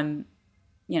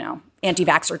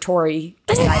 anti-vaxxer Tori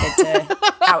decided to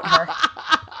out her.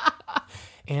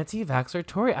 Anti-vaxxer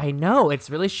Tori. I know, it's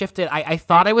really shifted. I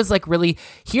thought I was like really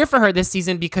here for her this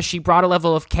season because she brought a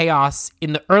level of chaos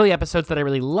in the early episodes that I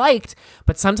really liked,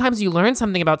 but sometimes you learn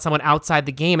something about someone outside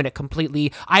the game and it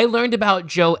completely... I learned about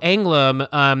Joe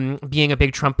Anglim being a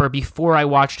big Trumper before I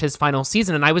watched his final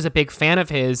season, and I was a big fan of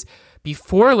his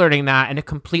before learning that, and it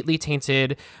completely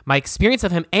tainted my experience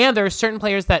of him. And there are certain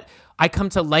players that I come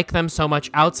to like them so much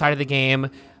outside of the game,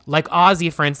 like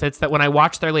Ozzy, for instance, that when I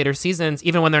watch their later seasons,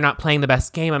 even when they're not playing the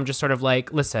best game, I'm just sort of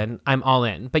like, listen, I'm all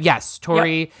in. But yes,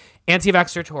 Tori,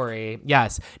 anti-vaxxer Tori,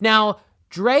 yes. Now,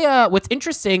 Drea, what's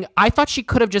interesting, I thought she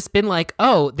could have just been like,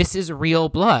 oh, this is real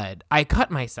blood. I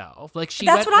cut myself. Like, she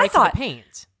That's went what I right thought. to the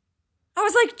paint. I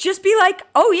was like, just be like,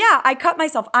 oh yeah, I cut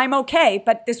myself. I'm okay,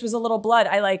 but this was a little blood.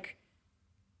 I like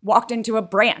walked into a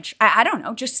branch. I don't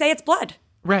know. Just say it's blood.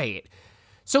 Right.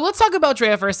 So let's talk about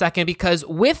Drea for a second, because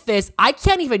with this, I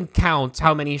can't even count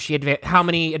how many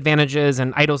advantages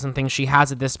and idols and things she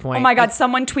has at this point. Oh my God,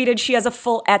 someone tweeted she has a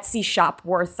full Etsy shop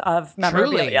worth of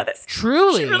memorabilia.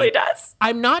 Truly. She really does.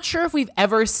 I'm not sure if we've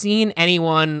ever seen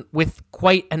anyone with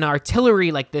quite an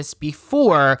artillery like this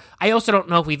before. I also don't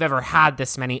know if we've ever had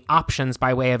this many options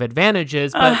by way of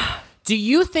advantages, but do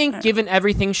you think, given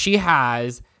everything she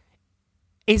has,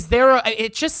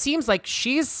 it just seems like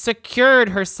she's secured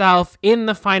herself in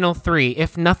the final three,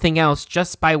 if nothing else,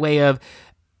 just by way of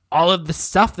all of the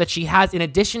stuff that she has, in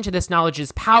addition to this knowledge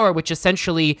is power, which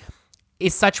essentially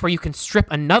is such where you can strip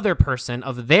another person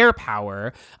of their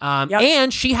power.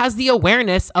 And she has the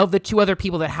awareness of the two other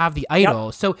people that have the idol.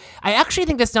 Yep. So I actually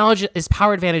think this knowledge is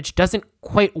power advantage doesn't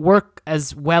quite work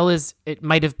as well as it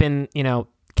might have been,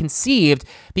 conceived,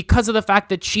 because of the fact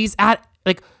that she's at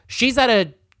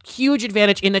a huge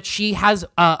advantage in that she has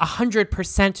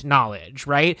 100% knowledge,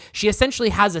 right? She essentially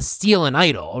has a steal an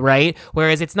idol, right?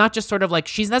 Whereas it's not just sort of like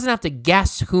she doesn't have to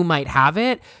guess who might have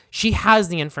it. She has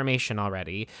the information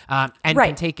already and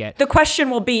can take it. The question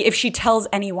will be, if she tells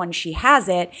anyone she has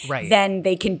it, then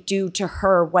they can do to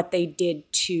her what they did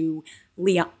to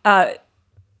Leon.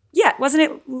 Wasn't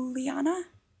it Liana?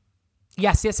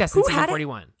 Yes, in season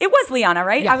 41. It was Liana,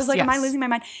 right? Yes, I was like, am I losing my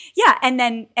mind? Yeah, and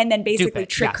then basically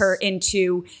trick her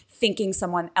into thinking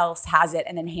someone else has it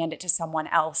and then hand it to someone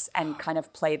else and kind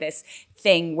of play this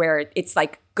thing where it's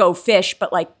like go fish,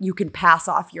 but like you can pass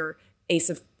off your ace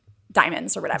of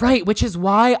diamonds or whatever. Right, which is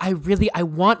why I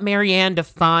want Marianne to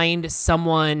find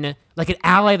someone, like an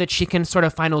ally that she can sort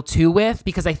of final two with,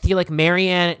 because I feel like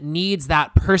Marianne needs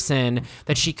that person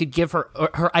that she could give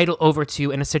her idol over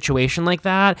to in a situation like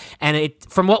that. And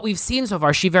from what we've seen so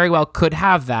far, she very well could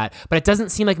have that, but it doesn't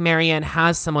seem like Marianne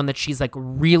has someone that she's like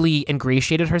really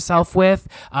ingratiated herself with.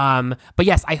 But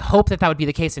yes, I hope that would be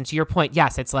the case. And to your point,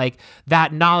 yes, it's like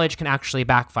that knowledge can actually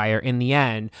backfire in the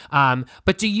end.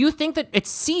 But do you think that it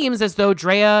seems as though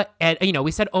Drea, and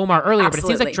we said Omar earlier, Absolutely. but it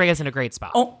seems like Drea's in a great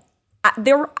spot.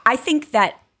 I think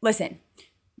that, listen,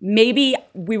 maybe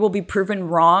we will be proven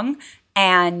wrong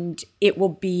and it will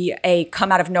be a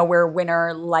come out of nowhere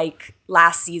winner like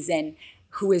last season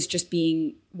who is just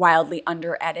being wildly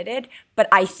under edited. But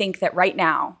I think that right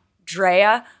now,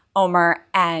 Drea, Omar,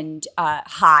 and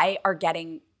Hai are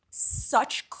getting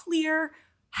such clear,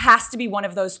 has to be one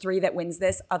of those three that wins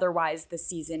this. Otherwise, the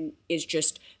season is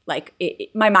just like,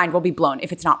 my mind will be blown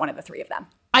if it's not one of the three of them.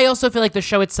 I also feel like the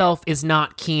show itself is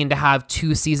not keen to have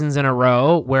 2 seasons in a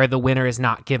row where the winner is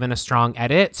not given a strong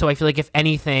edit. So I feel like if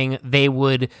anything, they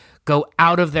would go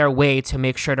out of their way to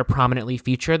make sure to prominently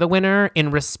feature the winner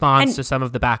in response to some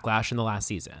of the backlash in the last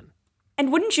season.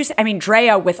 And wouldn't you say,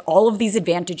 Drea, with all of these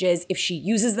advantages, if she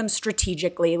uses them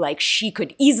strategically, like she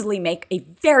could easily make a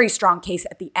very strong case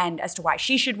at the end as to why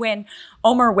she should win.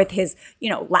 Omar with his,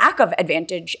 lack of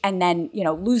advantage and then,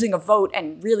 losing a vote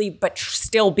and really, but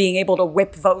still being able to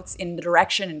whip votes in the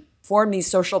direction and form these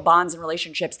social bonds and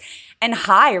relationships. And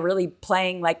Hai really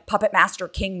playing like puppet master,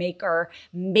 kingmaker,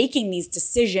 making these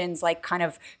decisions, like kind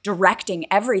of directing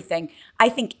everything. I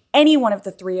think any one of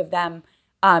the three of them,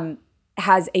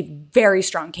 has a very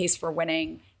strong case for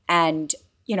winning and,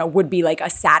 would be like a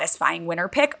satisfying winner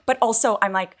pick. But also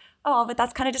I'm like, oh, but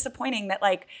that's kind of disappointing that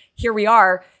like, here we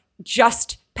are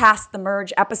just past the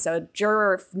merge episode,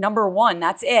 juror number 1,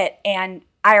 that's it. And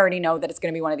I already know that it's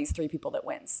going to be one of these 3 people that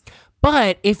wins.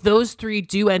 But if those 3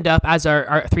 do end up as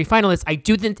our 3 finalists, I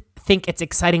do think it's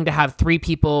exciting to have 3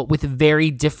 people with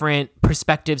very different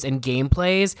perspectives and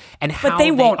gameplays and how But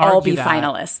they won't all be that.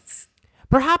 Finalists.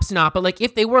 Perhaps not, but like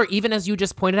if they were, even as you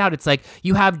just pointed out, it's like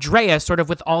you have Drea sort of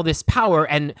with all this power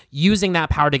and using that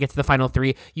power to get to the final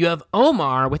 3. You have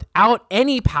Omar without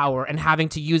any power and having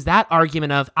to use that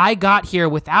argument of I got here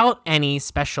without any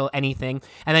special anything.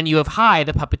 And then you have Hai,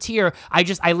 the puppeteer.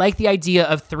 I like the idea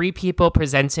of 3 people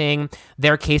presenting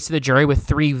their case to the jury with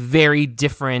 3 very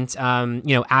different,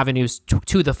 avenues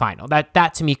to the final.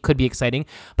 That to me could be exciting.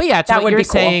 But yeah, to what you're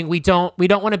saying, we don't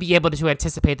want to be able to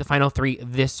anticipate the final 3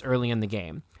 this early in the game.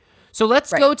 So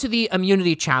let's go to the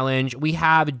immunity challenge. We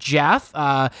have Jeff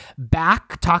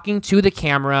back talking to the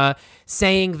camera,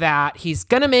 saying that he's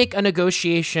going to make a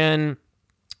negotiation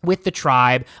with the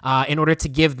tribe in order to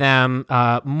give them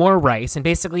more rice. And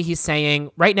basically he's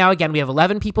saying, right now, again, we have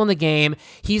 11 people in the game.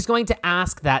 He's going to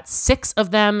ask that 6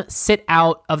 of them sit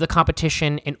out of the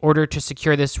competition in order to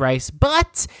secure this rice.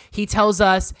 But he tells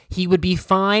us he would be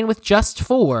fine with just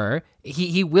 4.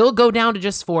 He will go down to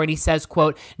just 4, and he says,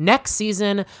 quote, next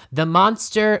season, the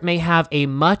monster may have a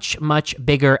much, much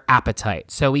bigger appetite.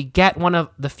 So we get one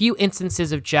of the few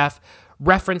instances of Jeff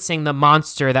referencing the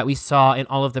monster that we saw in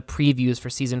all of the previews for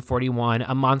season 41,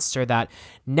 a monster that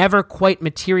never quite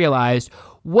materialized.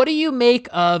 What do you make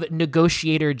of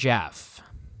Negotiator Jeff?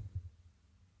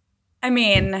 I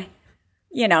mean,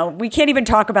 we can't even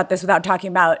talk about this without talking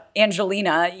about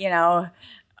Angelina,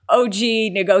 OG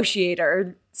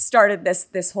Negotiator started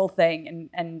this whole thing.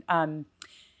 And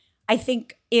I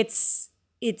think it's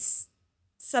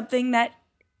something that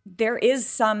there is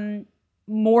some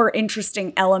more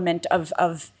interesting element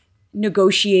of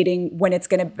negotiating when it's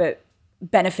going to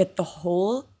benefit the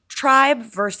whole tribe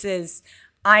versus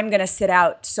I'm going to sit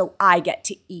out so I get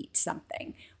to eat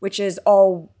something, which is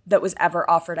all that was ever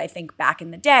offered, I think, back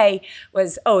in the day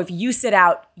was, if you sit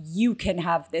out, you can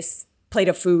have this plate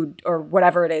of food or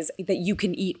whatever it is that you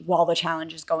can eat while the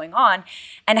challenge is going on.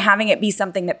 And having it be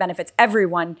something that benefits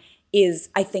everyone is,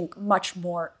 I think, much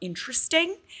more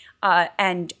interesting.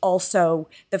 And also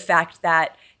the fact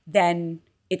that then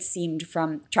it seemed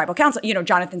from tribal council,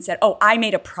 Jonathan said, I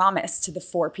made a promise to the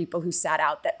 4 people who sat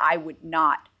out that I would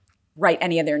not write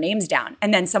any of their names down.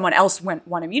 And then someone else won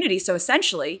immunity. So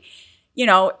essentially,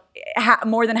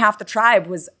 more than half the tribe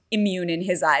was immune in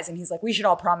his eyes. And he's like, we should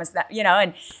all promise that,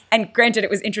 and granted, it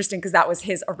was interesting because that was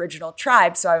his original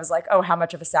tribe. So I was like, how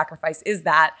much of a sacrifice is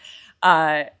that?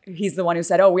 He's the one who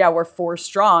said, we're 4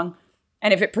 strong.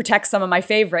 And if it protects some of my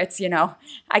favorites,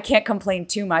 I can't complain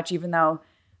too much, even though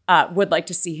would like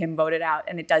to see him voted out.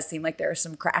 And it does seem like there are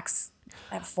some cracks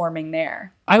forming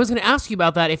there. I was going to ask you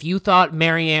about that. If you thought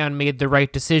Maryanne made the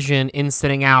right decision in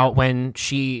sitting out when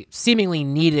she seemingly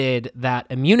needed that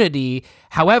immunity.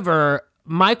 However,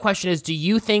 my question is, do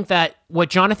you think that what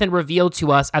Jonathan revealed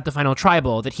to us at the final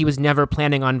tribal, that he was never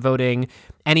planning on voting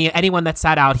anyone that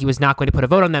sat out, he was not going to put a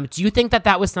vote on them. Do you think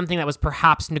that was something that was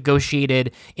perhaps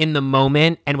negotiated in the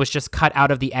moment and was just cut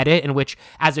out of the edit, in which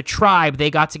as a tribe,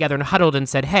 they got together and huddled and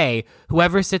said, hey,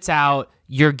 whoever sits out,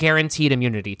 you're guaranteed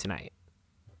immunity tonight?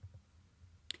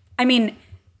 I mean,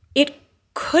 it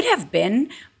could have been,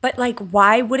 but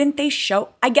why wouldn't they show?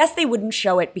 I guess they wouldn't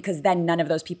show it because then none of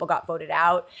those people got voted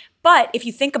out. But if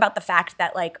you think about the fact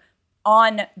that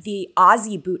on the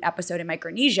Aussie boot episode in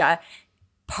Micronesia,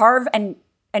 Parv and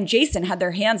Jason had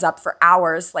their hands up for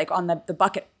hours, on the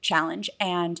bucket challenge.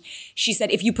 And she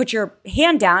said, if you put your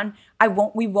hand down,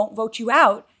 we won't vote you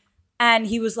out. And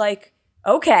he was like,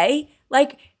 okay,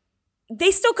 they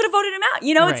still could have voted him out.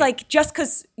 Right. It's just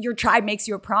because your tribe makes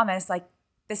you a promise,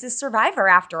 this is Survivor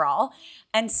after all.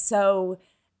 And so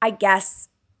I guess,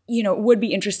 it would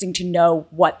be interesting to know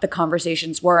what the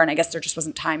conversations were. And I guess there just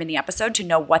wasn't time in the episode to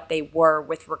know what they were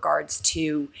with regards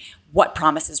to what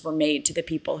promises were made to the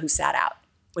people who sat out.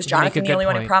 Was Jonathan the only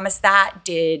one who promised that?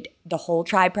 Did the whole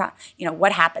tribe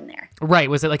what happened there? Right.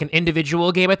 Was it an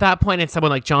individual game at that point and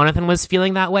someone like Jonathan was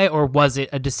feeling that way? Or was it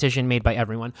a decision made by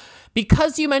everyone?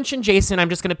 Because you mentioned Jason, I'm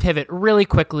just going to pivot really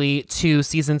quickly to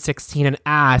season 16 and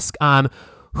ask,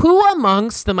 who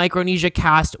amongst the Micronesia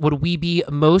cast would we be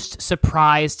most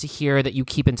surprised to hear that you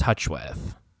keep in touch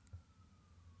with?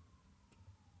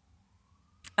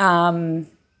 Oh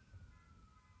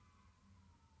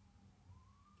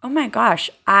my gosh.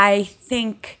 I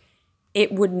think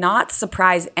it would not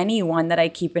surprise anyone that I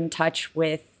keep in touch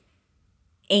with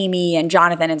Amy and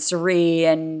Jonathan and Cirie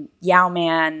and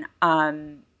Yao-Man.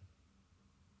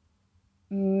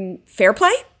 Fair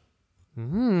Play?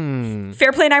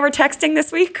 Fair Play and I were texting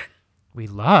this week. We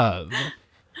love.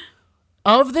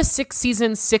 Of the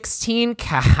season 16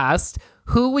 cast,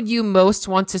 who would you most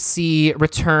want to see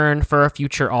return for a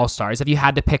future All-Stars if you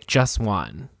had to pick just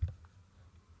one?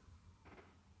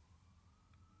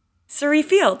 Cirie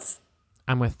Fields.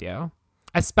 I'm with you.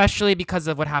 Especially because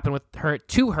of what happened with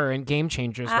her in Game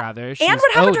Changers, rather. And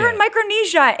what happened to her in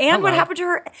Micronesia. And what happened to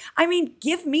her. I mean,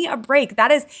 give me a break.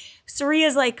 Cirie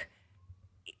is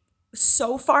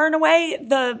so far and away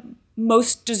the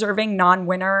most deserving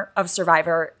non-winner of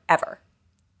Survivor ever.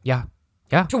 Yeah.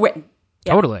 Yeah. To win.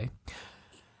 Yeah. Totally.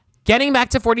 Getting back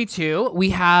to 42,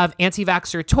 we have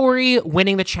anti-vaxxer Tori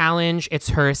winning the challenge. It's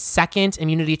her second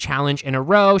immunity challenge in a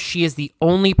row. She is the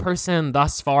only person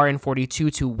thus far in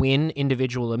 42 to win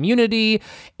individual immunity.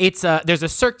 There's a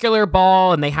circular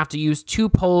ball, and they have to use 2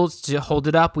 poles to hold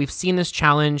it up. We've seen this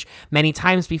challenge many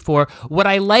times before. What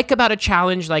I like about a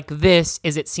challenge like this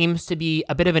is it seems to be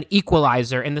a bit of an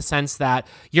equalizer in the sense that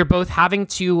you're both having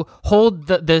to hold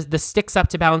the sticks up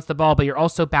to balance the ball, but you're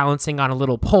also balancing on a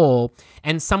little pole.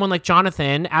 And someone like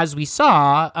Jonathan, as we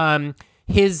saw,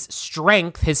 his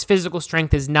physical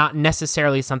strength is not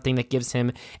necessarily something that gives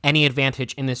him any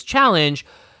advantage in this challenge.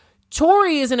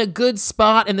 Tori is in a good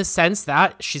spot in the sense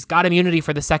that she's got immunity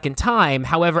for the second time.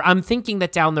 However, I'm thinking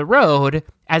that down the road,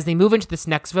 as they move into this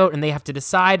next vote and they have to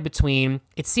decide between,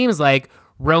 it seems like,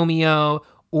 Romeo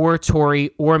or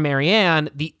Tori or Marianne,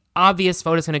 the obvious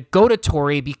vote is going to go to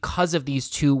Tori because of these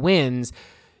 2 wins.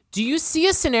 Do you see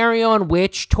a scenario in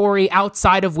which Tori,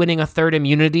 outside of winning a third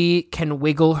immunity, can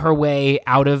wiggle her way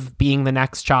out of being the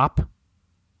next Chop?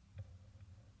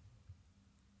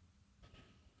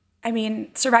 I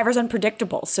mean, Survivor's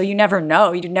unpredictable, so you never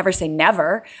know. You never say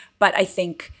never, but I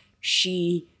think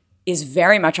she is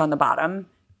very much on the bottom,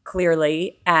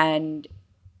 clearly. And,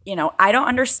 I don't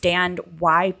understand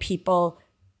why people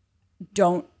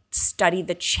don't study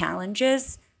the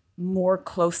challenges more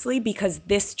closely, because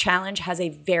this challenge has a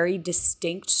very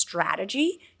distinct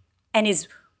strategy and is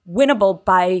winnable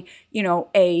by,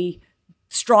 a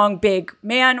strong big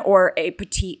man or a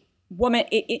petite woman.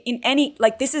 In any,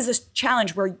 like, this is a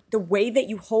challenge where the way that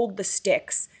you hold the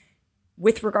sticks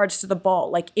with regards to the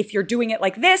ball, like if you're doing it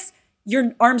like this,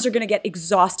 your arms are going to get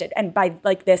exhausted. And by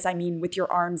like this, I mean with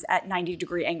your arms at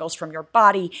 90-degree angles from your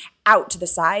body out to the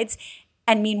sides.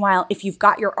 And meanwhile, if you've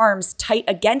got your arms tight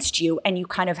against you and you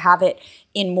kind of have it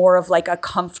in more of like a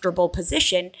comfortable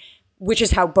position, which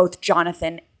is how both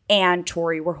Jonathan and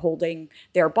Tori were holding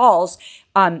their balls,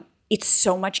 it's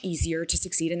so much easier to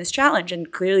succeed in this challenge.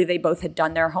 And clearly they both had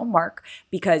done their homework,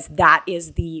 because that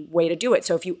is the way to do it.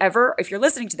 So if you're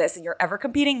listening to this and you're ever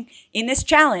competing in this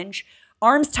challenge,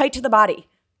 arms tight to the body,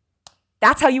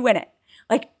 that's how you win it.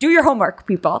 Like, do your homework,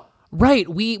 people. Right.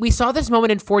 We saw this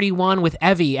moment in 41 with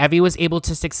Evie. Evie was able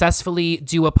to successfully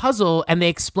do a puzzle, and they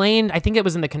explained, I think it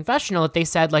was in the confessional, that they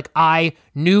said, like, I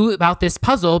knew about this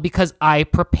puzzle because I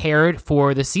prepared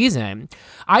for the season.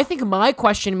 I think my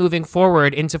question moving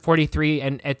forward into 43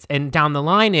 and down the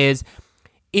line is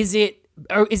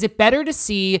it better to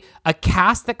see a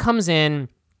cast that comes in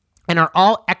and are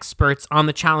all experts on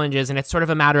the challenges, and it's sort of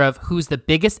a matter of who's the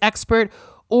biggest expert?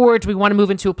 Or do we want to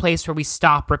move into a place where we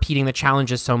stop repeating the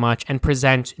challenges so much and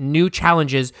present new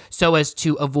challenges so as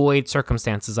to avoid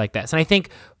circumstances like this? And I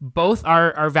think both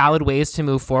are valid ways to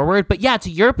move forward. But yeah, to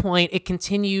your point, it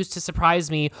continues to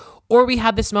surprise me. Or we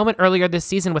had this moment earlier this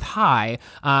season with Hai.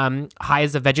 Hai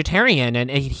is a vegetarian, and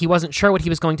he wasn't sure what he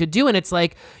was going to do. And it's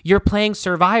like, you're playing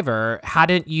Survivor.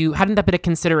 Hadn't that been a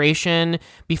consideration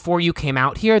before you came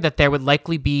out here, that there would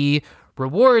likely be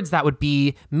rewards that would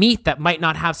be meat that might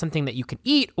not have something that you can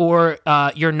eat, or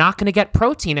you're not going to get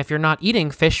protein if you're not eating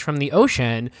fish from the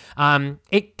ocean?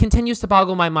 It continues to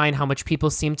boggle my mind how much people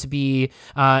seem to be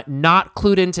not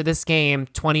clued into this game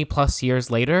 20 plus years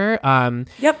later.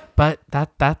 Yep. But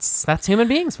that's human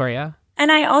beings for you.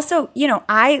 And I also,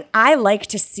 I like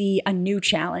to see a new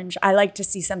challenge. I like to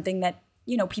see something that,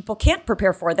 people can't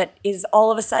prepare for, that is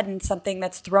all of a sudden something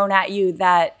that's thrown at you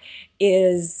that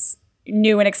is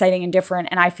new and exciting and different.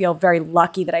 And I feel very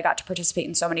lucky that I got to participate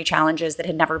in so many challenges that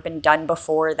had never been done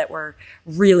before, that were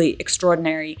really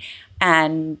extraordinary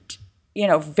and,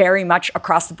 very much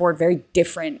across the board, very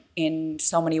different in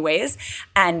so many ways.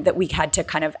 And that we had to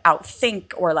kind of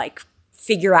outthink or like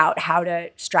figure out how to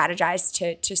strategize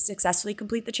to successfully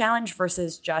complete the challenge,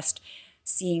 versus just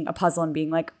seeing a puzzle and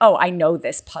being like, oh, I know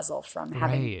this puzzle from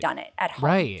having done it at home.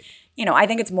 Right. I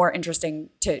think it's more interesting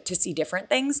to see different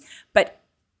things. But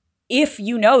if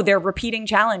they're repeating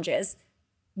challenges,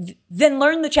 then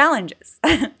learn the challenges.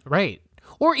 Right.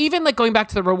 Or even like going back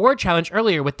to the reward challenge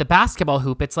earlier with the basketball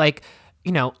hoop, it's like, I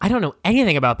don't know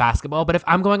anything about basketball, but if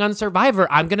I'm going on Survivor,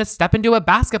 I'm going to step into a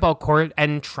basketball court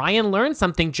and try and learn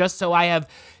something just so I have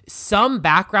some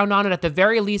background on it. At the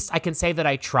very least, I can say that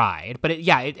I tried. But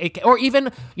or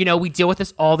even, we deal with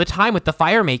this all the time with the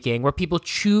fire making, where people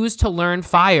choose to learn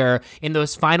fire in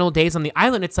those final days on the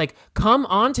island. It's like, come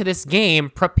on to this game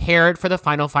prepared for the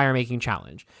final fire making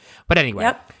challenge. But anyway.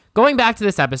 Yep. Going back to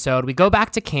this episode, we go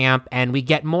back to camp and we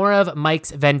get more of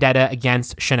Mike's vendetta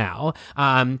against Chanel.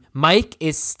 Mike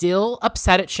is still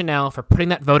upset at Chanel for putting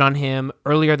that vote on him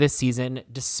earlier this season,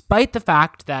 despite the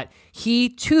fact that he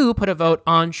too put a vote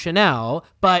on Chanel.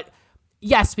 But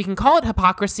yes, we can call it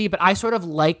hypocrisy, but I sort of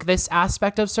like this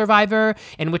aspect of Survivor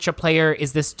in which a player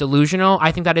is this delusional.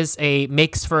 I think that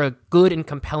makes for a good and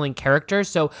compelling character.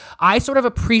 So I sort of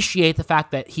appreciate the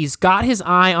fact that he's got his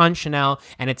eye on Chanel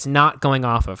and it's not going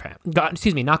off of him.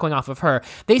 Not going off of her.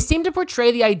 They seem to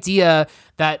portray the idea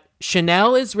that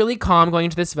Chanel is really calm going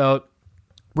into this vote.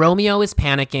 Romeo is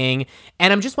panicking.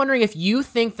 And I'm just wondering if you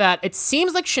think that it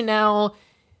seems like Chanel,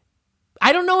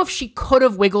 I don't know if she could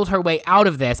have wiggled her way out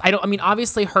of this. I mean,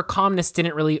 obviously her calmness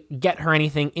didn't really get her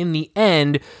anything in the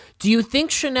end. Do you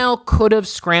think Chanel could have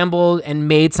scrambled and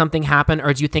made something happen,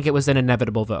 or do you think it was an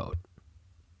inevitable vote?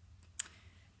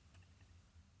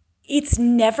 It's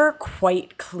never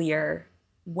quite clear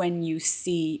when you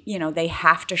see, they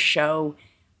have to show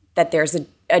that there's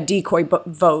a decoy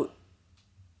vote.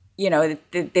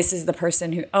 This is the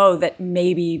person who, that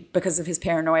maybe because of his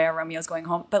paranoia, Romeo's going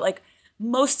home. But like,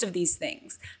 most of these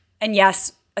things, and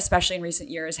yes, especially in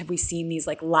recent years, have we seen these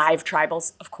like live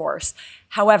tribals, of course.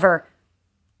 However,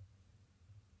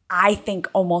 I think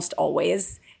almost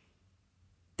always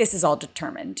this is all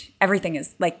determined. Everything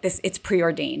is like this, it's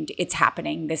preordained, it's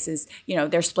happening. This is,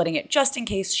 they're splitting it just in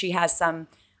case she has some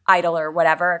idol or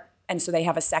whatever. And so they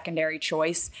have a secondary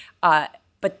choice.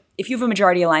 But if you have a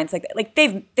majority alliance like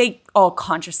they all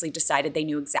consciously decided they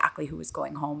knew exactly who was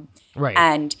going home. Right.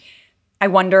 And I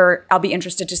wonder, I'll be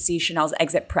interested to see Chanel's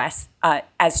exit press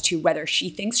as to whether she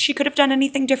thinks she could have done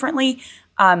anything differently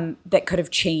that could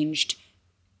have changed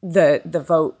the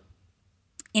vote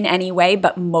in any way.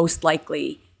 But most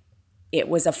likely, it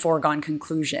was a foregone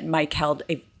conclusion. Mike held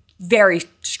a very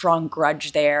strong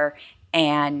grudge there.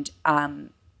 And,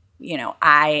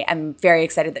 I am very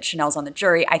excited that Chanel's on the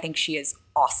jury. I think she is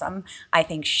awesome. I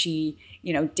think she,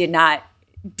 did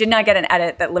not get an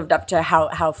edit that lived up to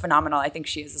how phenomenal I think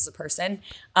she is as a person.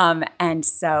 And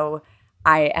so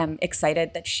I am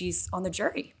excited that she's on the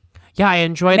jury. Yeah, I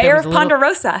enjoyed Mayor of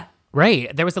Ponderosa.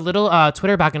 Right. There was a little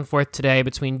Twitter back and forth today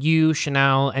between you,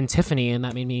 Chanel, and Tiffany, and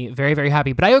that made me very, very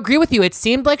happy. But I agree with you. It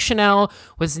seemed like Chanel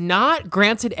was not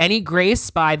granted any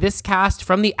grace by this cast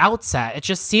from the outset. It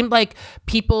just seemed like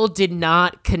people did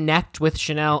not connect with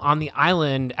Chanel on the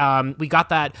island. We got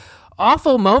that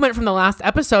awful moment from the last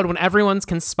episode when everyone's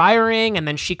conspiring and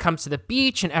then she comes to the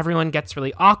beach and everyone gets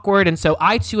really awkward. And so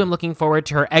I too am looking forward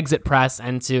to her exit press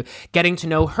and to getting to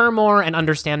know her more and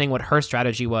understanding what her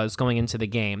strategy was going into the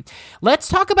game. Let's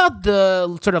talk about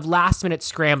the sort of last minute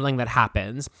scrambling that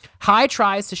happens. Hai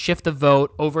tries to shift the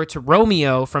vote over to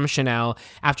Romeo from Chanel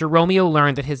after Romeo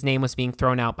learned that his name was being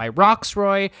thrown out by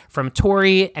Roxroy from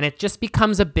Tori, and it just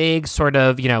becomes a big sort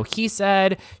of, he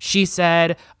said, she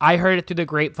said, I heard it through the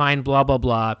grapevine, blah, blah,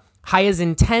 blah. Hai is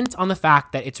intent on the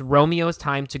fact that it's Romeo's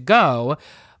time to go,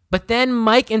 but then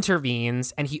Mike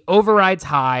intervenes and he overrides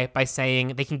Hai by saying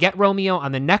they can get Romeo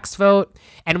on the next vote,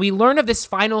 and we learn of this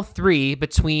final three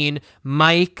between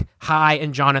Mike, Hai,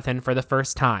 and Jonathan for the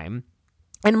first time.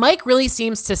 And Mike really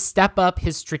seems to step up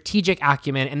his strategic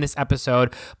acumen in this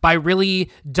episode by really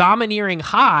domineering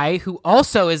Hai, who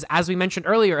also is, as we mentioned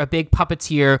earlier, a big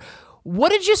puppeteer. What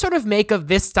did you sort of make of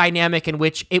this dynamic in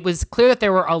which it was clear that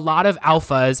there were a lot of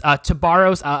alphas, to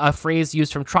borrow a phrase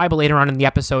used from Tribal later on in the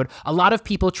episode, a lot of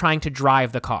people trying to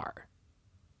drive the car?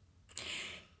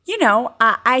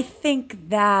 I think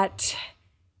that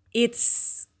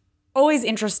it's always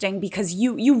interesting because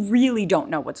you really don't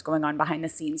know what's going on behind the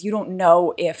scenes. You don't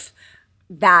know if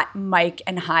that Mike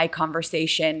and Hai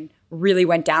conversation really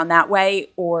went down that way,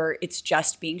 or it's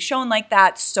just being shown like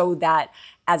that so that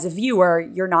as a viewer,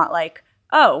 you're not like,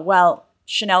 oh, well,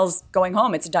 Chanel's going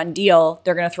home. It's a done deal.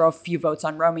 They're going to throw a few votes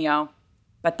on Romeo,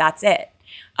 but that's it.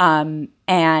 And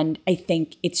I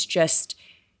think it's just,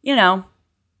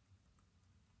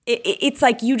 it's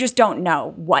like you just don't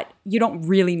know you don't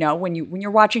really know when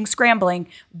you're watching Scrambling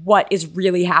what is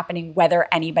really happening, whether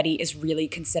anybody is really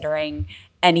considering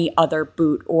any other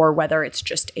boot or whether it's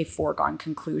just a foregone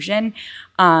conclusion.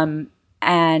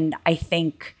 And I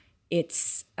think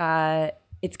it's going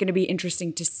to be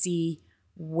interesting to see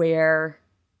where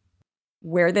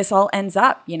this all ends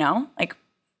up,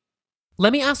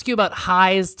 Let me ask you about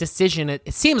Hai's decision.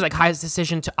 It seems like Hai's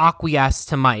decision to acquiesce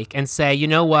to Mike and say, you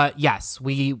know what? Yes,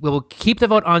 we will keep the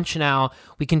vote on Chanel.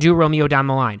 We can do Romeo down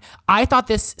the line. I thought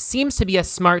this seems to be a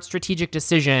smart strategic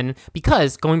decision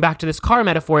because, going back to this car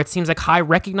metaphor, it seems like Hai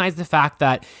recognized the fact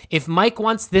that if Mike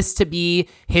wants this to be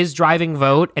his driving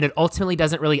vote and it ultimately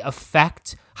doesn't really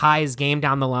affect Hai's game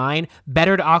down the line,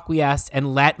 better to acquiesce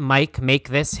and let Mike make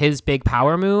this his big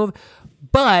power move.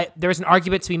 But there's an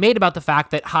argument to be made about the fact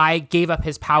that Hai gave up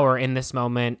his power in this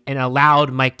moment and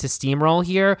allowed Mike to steamroll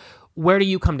here. Where do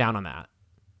you come down on that?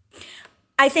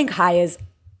 I think Hai has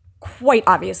quite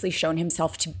obviously shown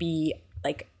himself to be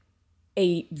like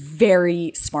a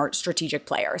very smart strategic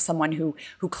player, someone who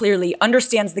clearly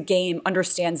understands the game,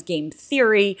 understands game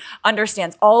theory,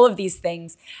 understands all of these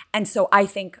things. And so I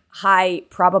think Hai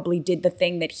probably did the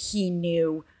thing that he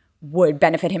knew would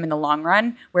benefit him in the long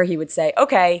run, where he would say,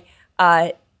 okay,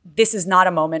 this is not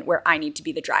a moment where I need to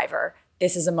be the driver.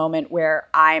 This is a moment where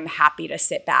I'm happy to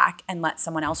sit back and let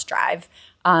someone else drive.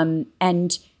 And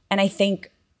I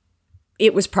think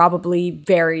it was probably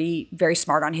very, very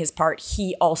smart on his part.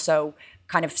 He also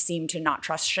kind of seemed to not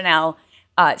trust Chanel.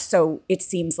 So it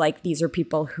seems like these are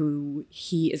people who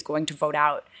he is going to vote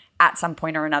out at some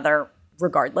point or another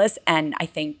regardless. And I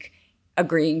think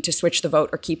agreeing to switch the vote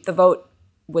or keep the vote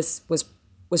was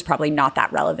probably not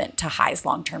that relevant to Hai's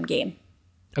long-term game.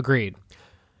 Agreed.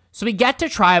 So we get to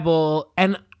Tribal,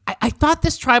 and I thought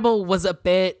this Tribal was a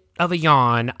bit of a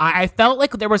yawn. I felt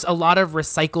like there was a lot of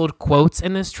recycled quotes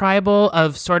in this Tribal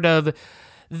of sort of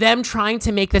them trying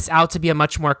to make this out to be a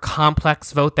much more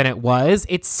complex vote than it was.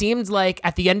 It seemed like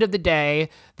at the end of the day,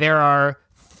 there are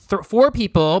 4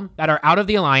 people that are out of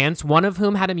the alliance, one of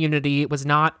whom had immunity, was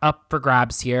not up for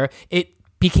grabs here. It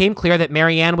became clear that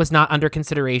Marianne was not under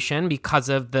consideration because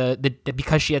of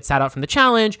because she had sat out from the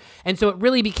challenge. And so it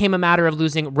really became a matter of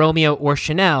losing Romeo or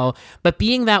Chanel. But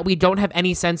being that we don't have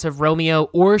any sense of Romeo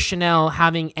or Chanel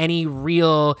having any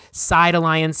real side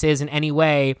alliances in any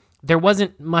way, there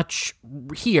wasn't much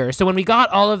here. So when we got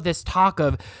all of this talk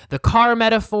of the car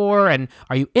metaphor and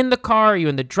are you in the car, are you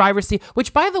in the driver's seat,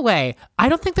 which by the way, I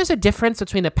don't think there's a difference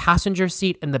between the passenger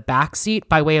seat and the back seat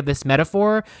by way of this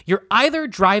metaphor. You're either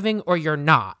driving or you're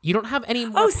not. You don't have any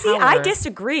more see, power. I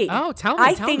disagree. Oh, tell me.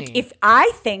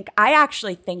 I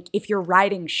actually think if you're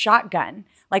riding shotgun,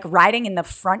 like riding in the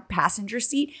front passenger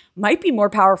seat might be more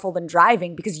powerful than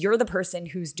driving because you're the person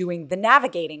who's doing the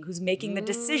navigating, who's making the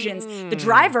decisions. The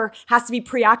driver has to be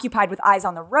preoccupied with eyes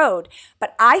on the road.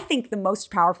 But I think the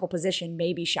most powerful position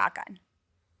may be shotgun.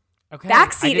 Okay.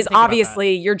 Backseat is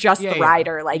obviously you're just the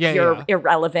rider. Like you're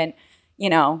irrelevant,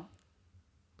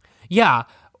 Yeah.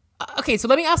 Okay, so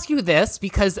let me ask you this,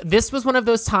 because this was one of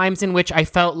those times in which I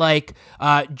felt like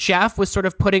Jeff was sort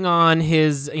of putting on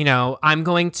his, I'm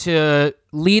going to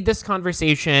lead this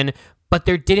conversation, but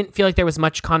there didn't feel like there was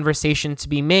much conversation to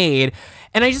be made.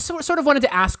 And I just sort of wanted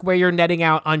to ask where you're netting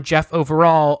out on Jeff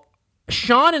overall.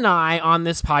 Sean and I on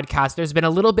this podcast, there's been a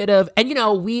little bit of, and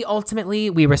we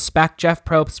respect Jeff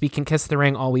Probst. We can kiss the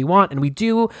ring all we want, and we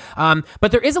do.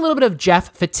 But there is a little bit of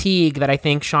Jeff fatigue that I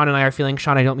think Sean and I are feeling.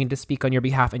 Sean, I don't mean to speak on your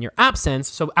behalf in your absence.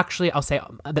 So actually, I'll say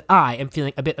that I am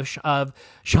feeling a bit of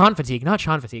Sean fatigue, not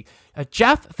Sean fatigue,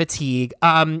 Jeff fatigue,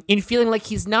 in feeling like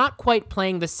he's not quite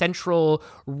playing the central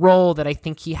role that I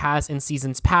think he has in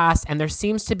seasons past. And there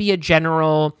seems to be a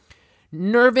general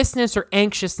nervousness or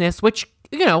anxiousness, which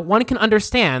one can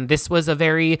understand. This was a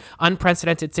very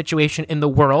unprecedented situation in the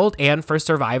world and for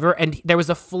Survivor, and there was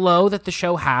a flow that the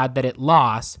show had that it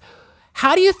lost.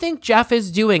 How do you think Jeff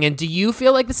is doing, and do you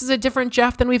feel like this is a different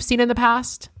Jeff than we've seen in the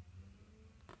past?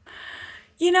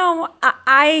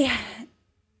 I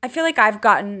feel like I've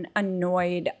gotten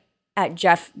annoyed at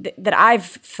Jeff, that I've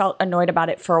felt annoyed about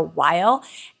it for a while,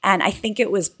 and I think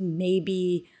it was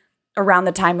maybe around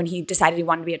the time when he decided he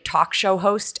wanted to be a talk show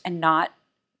host and not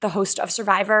the host of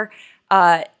Survivor.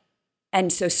 And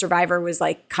so Survivor was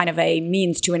like kind of a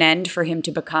means to an end for him to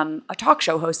become a talk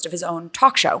show host of his own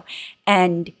talk show.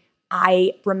 And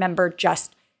I remember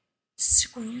just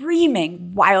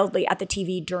screaming wildly at the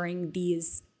TV during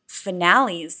these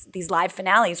finales, these live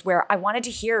finales, where I wanted to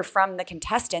hear from the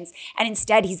contestants. And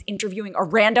instead he's interviewing a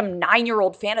random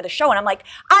 9-year-old fan of the show. And I'm like,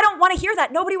 I don't want to hear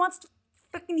that. Nobody wants to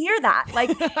freaking hear that.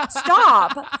 Like,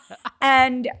 stop.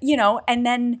 And, and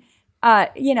then,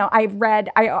 I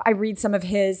read some of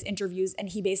his interviews, and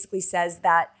he basically says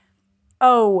that,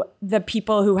 the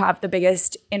people who have the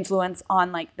biggest influence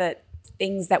on like the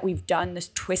things that we've done, the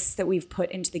twists that we've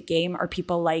put into the game are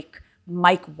people like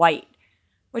Mike White,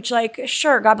 which like,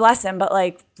 sure, God bless him, but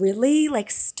like, really? Like,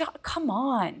 stop, come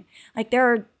on. Like,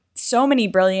 there are so many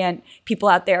brilliant people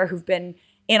out there who've been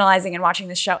analyzing and watching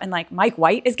this show, and like Mike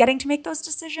White is getting to make those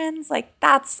decisions. Like,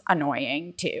 that's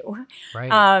annoying too.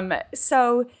 Right.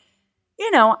 So,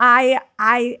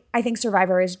 I think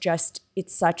Survivor is just,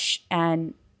 it's such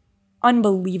an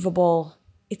unbelievable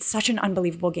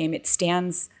game. It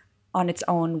stands on its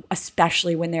own,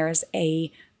 especially when there's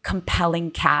a compelling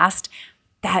cast,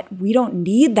 that we don't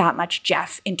need that much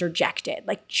Jeff interjected.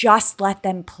 Like, just let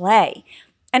them play.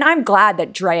 And I'm glad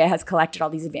that Drea has collected all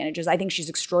these advantages. I think she's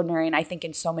extraordinary. And I think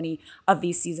in so many of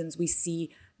these seasons, we see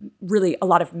really a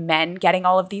lot of men getting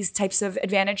all of these types of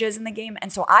advantages in the game.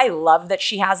 And so I love that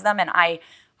she has them. And I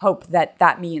hope that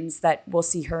that means that we'll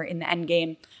see her in the end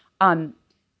game.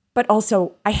 but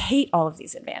also I hate all of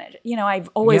these advantages. I've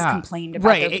always complained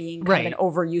about there being kind of an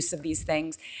overuse of these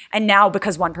things. And now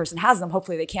because one person has them,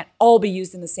 hopefully they can't all be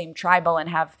used in the same tribal and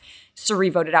have Cirie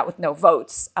voted out with no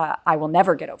votes. I will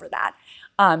never get over that.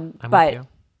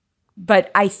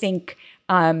 But I think,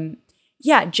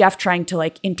 Jeff trying to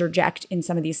like interject in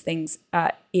some of these things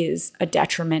is a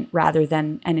detriment rather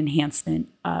than an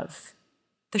enhancement of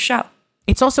the show.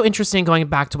 It's also interesting going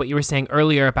back to what you were saying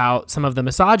earlier about some of the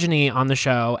misogyny on the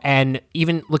show, and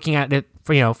even looking at it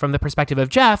from the perspective of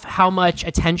Jeff, how much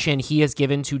attention he has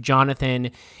given to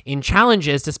Jonathan in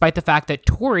challenges, despite the fact that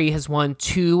Tori has won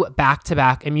 2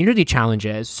 back-to-back immunity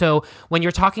challenges. So when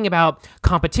you're talking about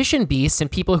competition beasts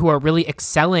and people who are really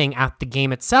excelling at the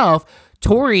game itself,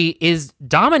 Tori is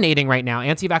dominating right now,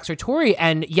 anti-vaxxer Tori,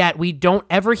 and yet we don't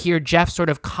ever hear Jeff sort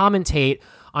of commentate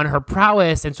on her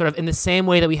prowess and sort of in the same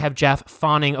way that we have Jeff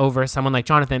fawning over someone like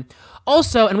Jonathan.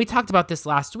 Also, and we talked about this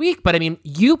last week, but I mean,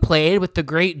 you played with the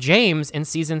great James in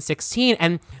season 16,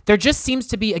 and there just seems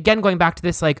to be, again, going back to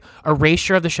this like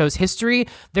erasure of the show's history,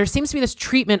 there seems to be this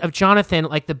treatment of Jonathan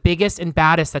like the biggest and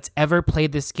baddest that's ever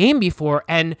played this game before.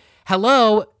 And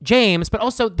hello, James, but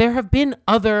also there have been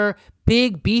other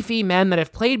big beefy men that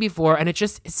have played before, and it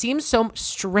seems so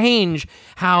strange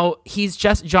how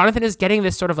Jonathan is getting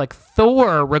this sort of like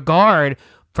Thor regard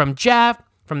from Jeff,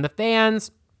 from the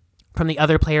fans, from the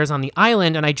other players on the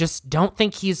island, and I just don't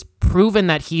think he's proven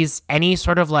that he's any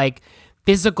sort of like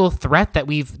physical threat that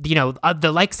we've,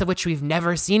 the likes of which we've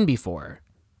never seen before.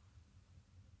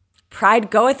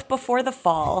 Pride goeth before the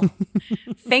fall.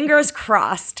 Fingers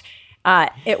crossed.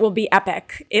 It will be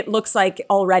epic. It looks like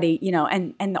already,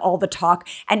 and all the talk.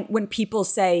 And when people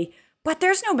say, but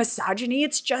there's no misogyny,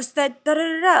 it's just that,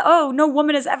 oh, no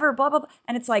woman has ever, blah, blah, blah.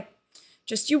 And it's like,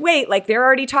 just you wait. Like they're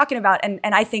already talking about, and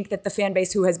I think that the fan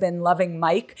base who has been loving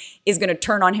Mike is going to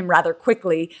turn on him rather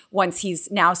quickly once he's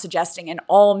now suggesting an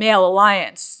all male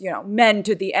alliance, men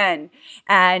to the end.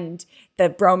 And the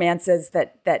bromances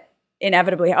that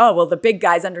inevitably, oh, well, the big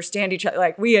guys understand each other.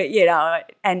 Like we,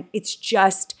 and it's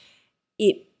just,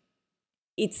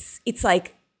 it's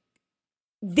like,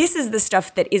 this is the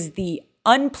stuff that is the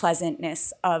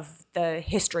unpleasantness of the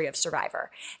history of Survivor.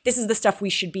 This is the stuff we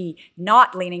should be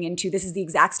not leaning into. This is the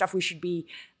exact stuff we should be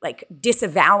like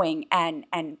disavowing and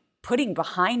putting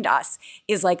behind us,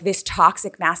 is like this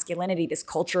toxic masculinity, this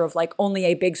culture of like only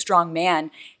a big, strong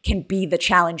man can be the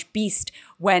challenge beast,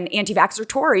 when anti-vaxxer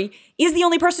Tori is the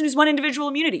only person who's won individual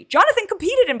immunity. Jonathan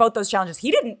competed in both those challenges. He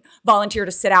didn't volunteer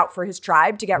to sit out for his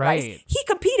tribe to get rice. He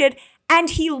competed and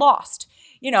he lost,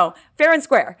 fair and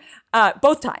square,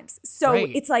 both times. So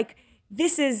It's like,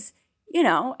 this is,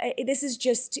 this is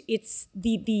just, it's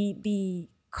the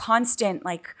constant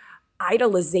like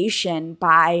idolization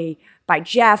by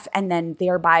Jeff, and then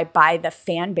thereby by the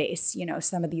fan base,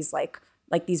 some of these like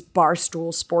these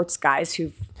barstool sports guys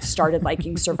who've started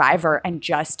liking Survivor and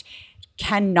just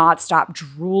cannot stop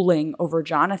drooling over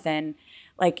Jonathan.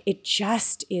 Like, it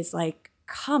just is like,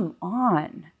 come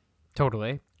on.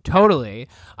 Totally.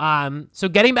 So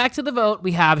getting back to the vote,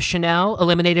 we have Chanel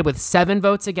eliminated with 7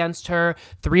 votes against her,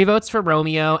 3 votes for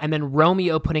Romeo, and then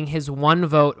Romeo putting his 1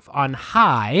 vote on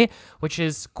Hai, which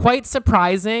is quite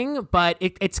surprising, but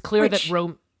it's clear that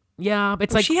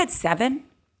she had 7?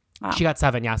 Wow. She got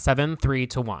 7,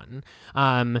 7-3-1.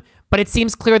 But it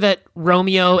seems clear that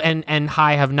Romeo and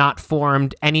Hai have not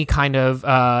formed any kind of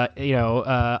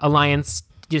alliance,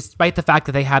 despite the fact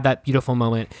that they had that beautiful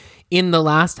moment in the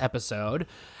last episode.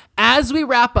 As we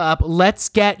wrap up, let's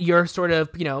get your sort of,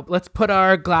 let's put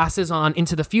our glasses on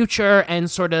into the future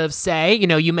and sort of say,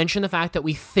 you mentioned the fact that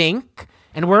we think,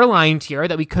 and we're aligned here,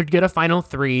 that we could get a final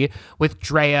 3 with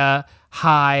Drea,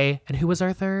 Hai, and who was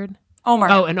our third? Omar.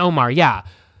 Oh, and Omar, yeah.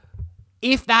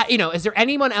 If that, is there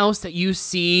anyone else that you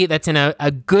see that's in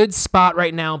a good spot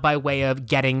right now by way of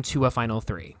getting to a final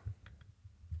 3?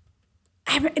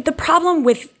 The problem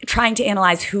with trying to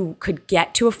analyze who could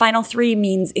get to a final 3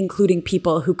 means including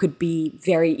people who could be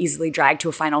very easily dragged to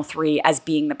a final 3 as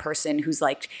being the person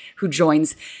who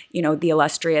joins, the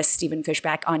illustrious Stephen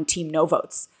Fishbach on Team No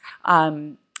Votes.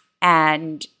 And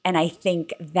I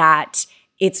think that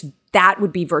that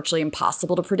would be virtually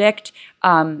impossible to predict.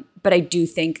 But I do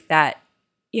think that,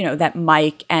 that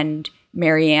Mike and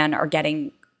Marianne are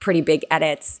getting pretty big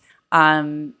edits.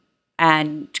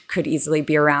 And could easily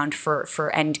be around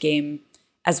for Endgame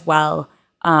as well.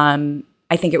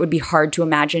 I think it would be hard to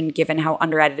imagine, given how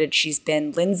under-edited she's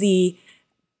been, Lindsay,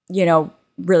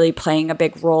 really playing a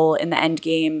big role in the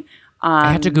Endgame.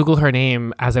 I had to Google her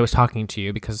name as I was talking to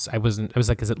you because I was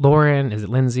like, is it Lauren? Is it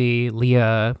Lindsay?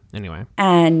 Leah? Anyway.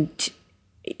 And,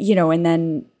 and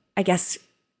then I guess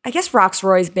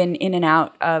Roxroy's been in and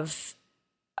out of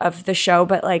of the show,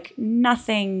 but like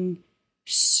nothing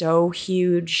so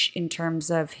huge in terms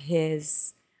of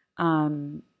his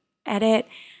edit.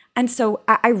 And so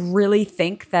I really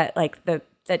think that like the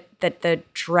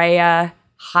Drea,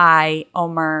 Hai,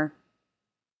 Omar,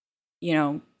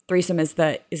 threesome is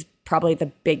probably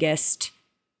the biggest,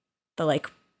 the like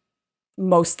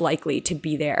most likely to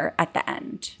be there at the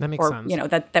end. That makes sense.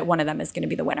 That one of them is going to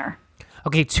be the winner.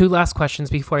 Okay, 2 last questions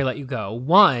before I let you go.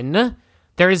 One,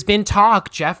 there has been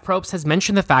talk, Jeff Probst has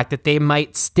mentioned the fact that they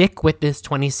might stick with this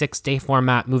 26-day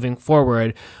format moving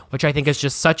forward, which I think is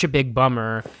just such a big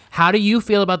bummer. How do you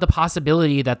feel about the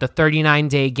possibility that the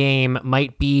 39-day game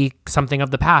might be something of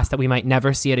the past, that we might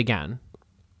never see it again?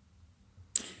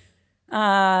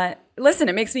 Listen,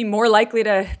 it makes me more likely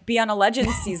to be on a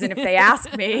Legends season if they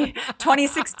ask me.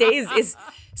 26 days is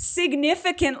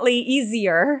significantly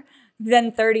easier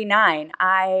than 39.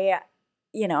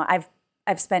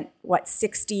 I've spent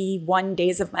 61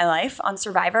 days of my life on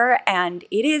Survivor, and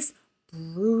it is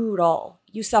brutal.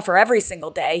 You suffer every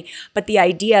single day, but the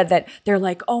idea that they're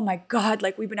like, oh my God,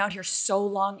 like we've been out here so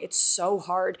long, it's so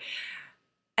hard.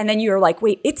 And then you're like,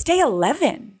 wait, it's day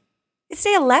 11. It's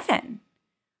day 11.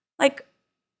 Like,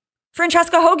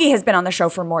 Francesca Hoagie has been on the show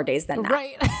for more days than that.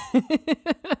 Right.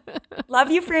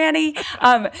 Love you, Franny.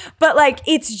 But like,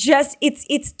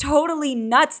 it's totally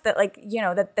nuts that like,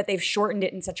 that they've shortened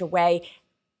it in such a way,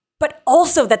 but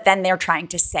also that then they're trying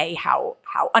to say how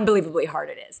unbelievably hard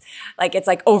it is. Like, it's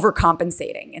like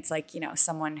overcompensating. It's like,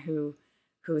 someone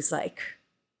who's like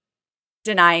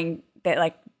denying that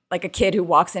like a kid who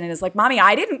walks in and is like, Mommy,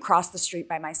 I didn't cross the street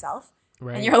by myself.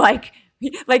 Right. And you're like,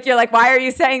 why are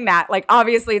you saying that? Like,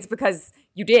 obviously it's because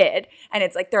you did. And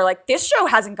it's like, they're like, this show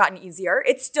hasn't gotten easier.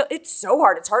 It's so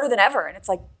hard. It's harder than ever. And it's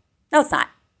like, no, it's not.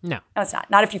 No, it's not.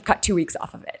 Not if you've cut 2 weeks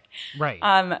off of it. Right.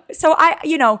 So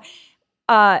I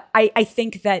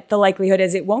think that the likelihood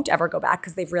is it won't ever go back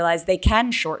because they've realized they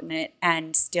can shorten it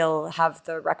and still have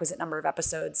the requisite number of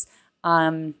episodes.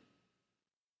 But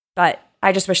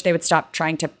I just wish they would stop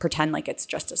trying to pretend like it's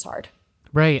just as hard.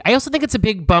 Right. I also think it's a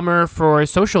big bummer for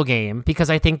Social Game because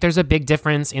I think there's a big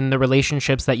difference in the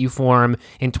relationships that you form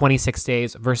in 26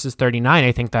 days versus 39.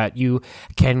 I think that you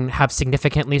can have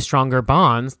significantly stronger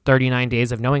bonds 39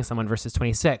 days of knowing someone versus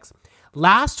 26.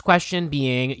 Last question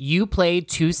being, you played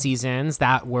 2 seasons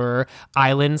that were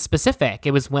island specific.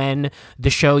 It was when the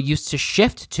show used to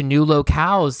shift to new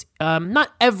locales.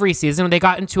 Not every season. They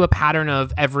got into a pattern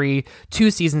of every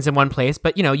 2 seasons in one place,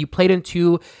 but you played in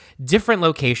 2 different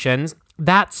locations.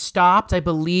 That stopped, I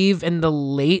believe, in the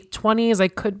late 20s. I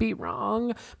could be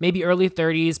wrong, maybe early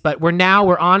 30s, but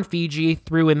we're on Fiji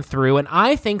through and through. And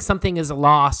I think something is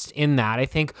lost in that. I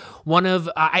think one of,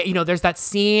 there's that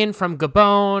scene from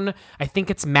Gabon. I think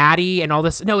it's Maddie and all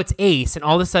this. No, it's Ace. And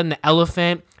all of a sudden the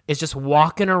elephant is just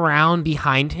walking around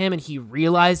behind him. And he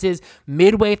realizes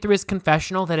midway through his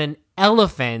confessional that an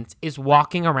elephant is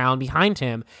walking around behind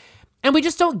him. And we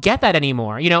just don't get that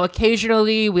anymore.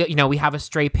 Occasionally we have a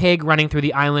stray pig running through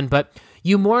the island, but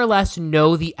you more or less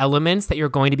know the elements that you're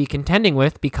going to be contending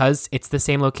with because it's the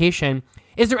same location.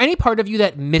 Is there any part of you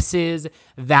that misses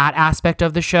that aspect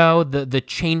of the show, the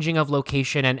changing of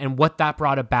location and what that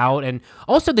brought about, and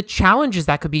also the challenges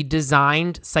that could be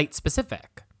designed site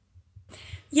specific?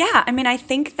 Yeah, I mean, I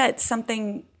think that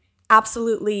something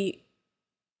absolutely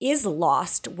is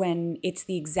lost when it's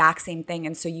the exact same thing.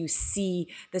 And so you see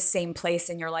the same place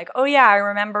and you're like, oh yeah, I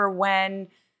remember when,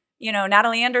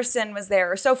 Natalie Anderson was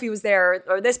there or Sophie was there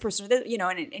or this person,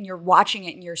 and you're watching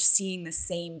it and you're seeing the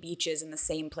same beaches and the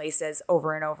same places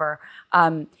over and over.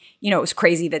 It was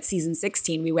crazy that season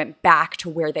 16, we went back to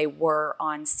where they were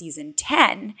on season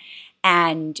 10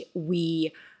 and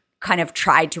we kind of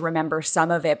tried to remember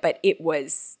some of it, but it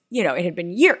was, it had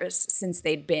been years since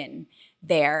they'd been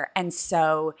there. And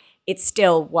so it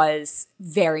still was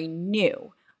very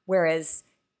new. Whereas,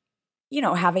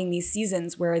 having these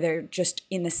seasons where they're just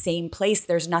in the same place,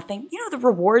 there's nothing, the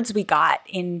rewards we got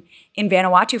in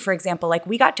Vanuatu, for example, like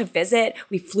we got to visit,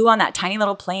 we flew on that tiny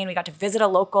little plane. We got to visit a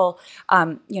local,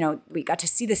 we got to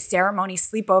see the ceremony,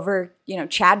 sleep over,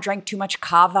 Chad drank too much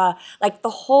kava, like the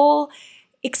whole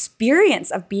experience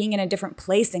of being in a different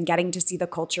place and getting to see the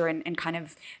culture and kind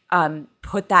of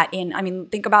put that in. I mean,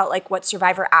 think about like what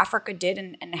Survivor Africa did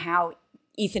and how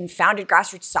Ethan founded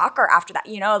grassroots soccer after that.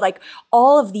 Like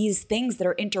all of these things that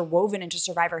are interwoven into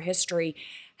Survivor history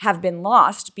have been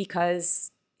lost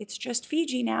because it's just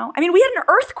Fiji now. I mean, we had an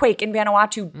earthquake in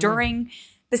Vanuatu during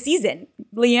the season.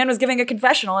 Leanne was giving a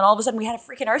confessional and all of a sudden we had a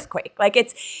freaking earthquake. Like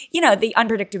it's, the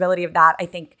unpredictability of that, I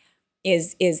think,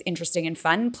 is interesting and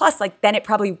fun. Plus, like, then it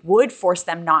probably would force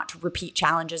them not to repeat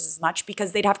challenges as much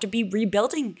because they'd have to be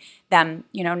rebuilding them,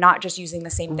 you know, not just using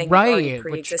the same thing that already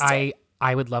pre-existed. Which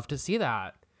I would love to see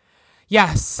that.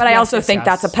 Yes. But I also think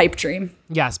that's a pipe dream.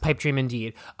 Yes, pipe dream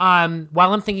indeed. While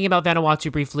I'm thinking about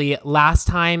Vanuatu briefly, last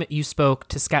time you spoke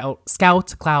to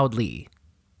Scout Cloud Lee.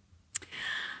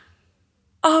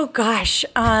 Oh gosh.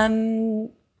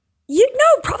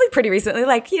 Probably pretty recently.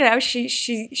 Like, you know,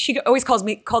 she always called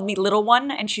me little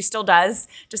one, and she still does,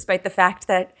 despite the fact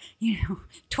that, you know,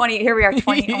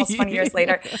 almost 20 years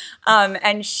later.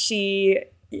 And she,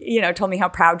 you know, told me how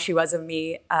proud she was of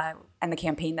me and the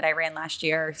campaign that I ran last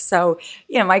year. So,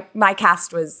 you know, my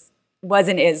cast was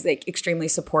and is like extremely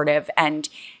supportive, and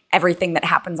everything that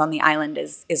happens on the island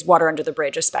is water under the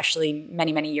bridge, especially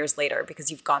many, many years later, because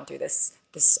you've gone through this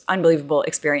unbelievable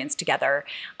experience together.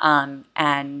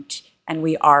 And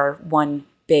we are one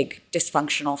big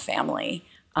dysfunctional family.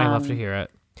 I love to hear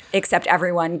it. Except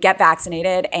everyone get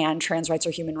vaccinated, and trans rights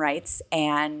are human rights,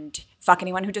 and fuck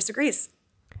anyone who disagrees.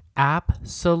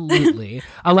 Absolutely.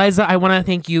 Eliza, I want to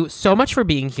thank you so much for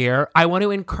being here. I want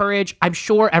to encourage, I'm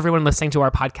sure everyone listening to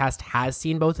our podcast has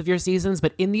seen both of your seasons,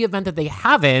 but in the event that they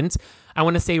haven't, I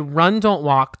want to say run, don't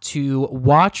walk to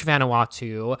watch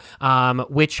Vanuatu,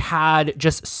 which had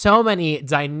just so many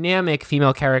dynamic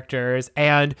female characters.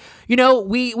 And, you know,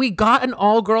 we got an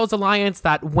all-girls alliance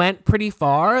that went pretty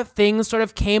far. Things sort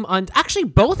of came actually,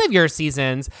 both of your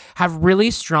seasons have really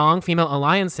strong female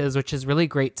alliances, which is really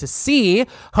great to see.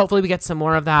 Hopefully we get some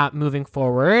more of that moving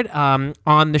forward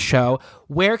on the show.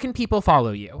 Where can people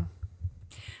follow you?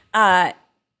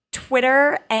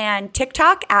 Twitter and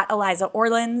TikTok at Eliza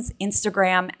Orlins,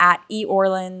 Instagram at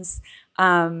eOrlins.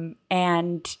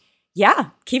 And yeah,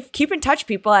 keep in touch,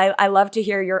 people. I love to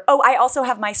hear I also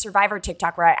have my Survivor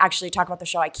TikTok where I actually talk about the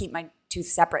show. I keep my two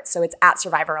separate. So it's at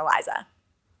Survivor Eliza.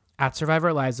 At Survivor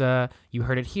Eliza. You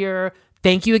heard it here.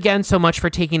 Thank you again so much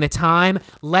for taking the time.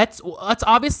 Let's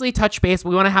obviously touch base.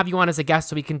 We want to have you on as a guest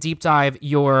so we can deep dive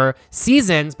your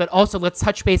seasons, but also let's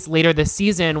touch base later this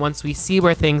season once we see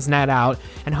where things net out,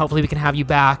 and hopefully we can have you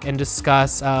back and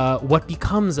discuss what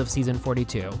becomes of season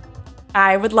 42.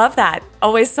 I would love that.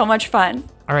 Always so much fun.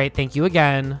 All right. Thank you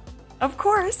again. Of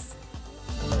course.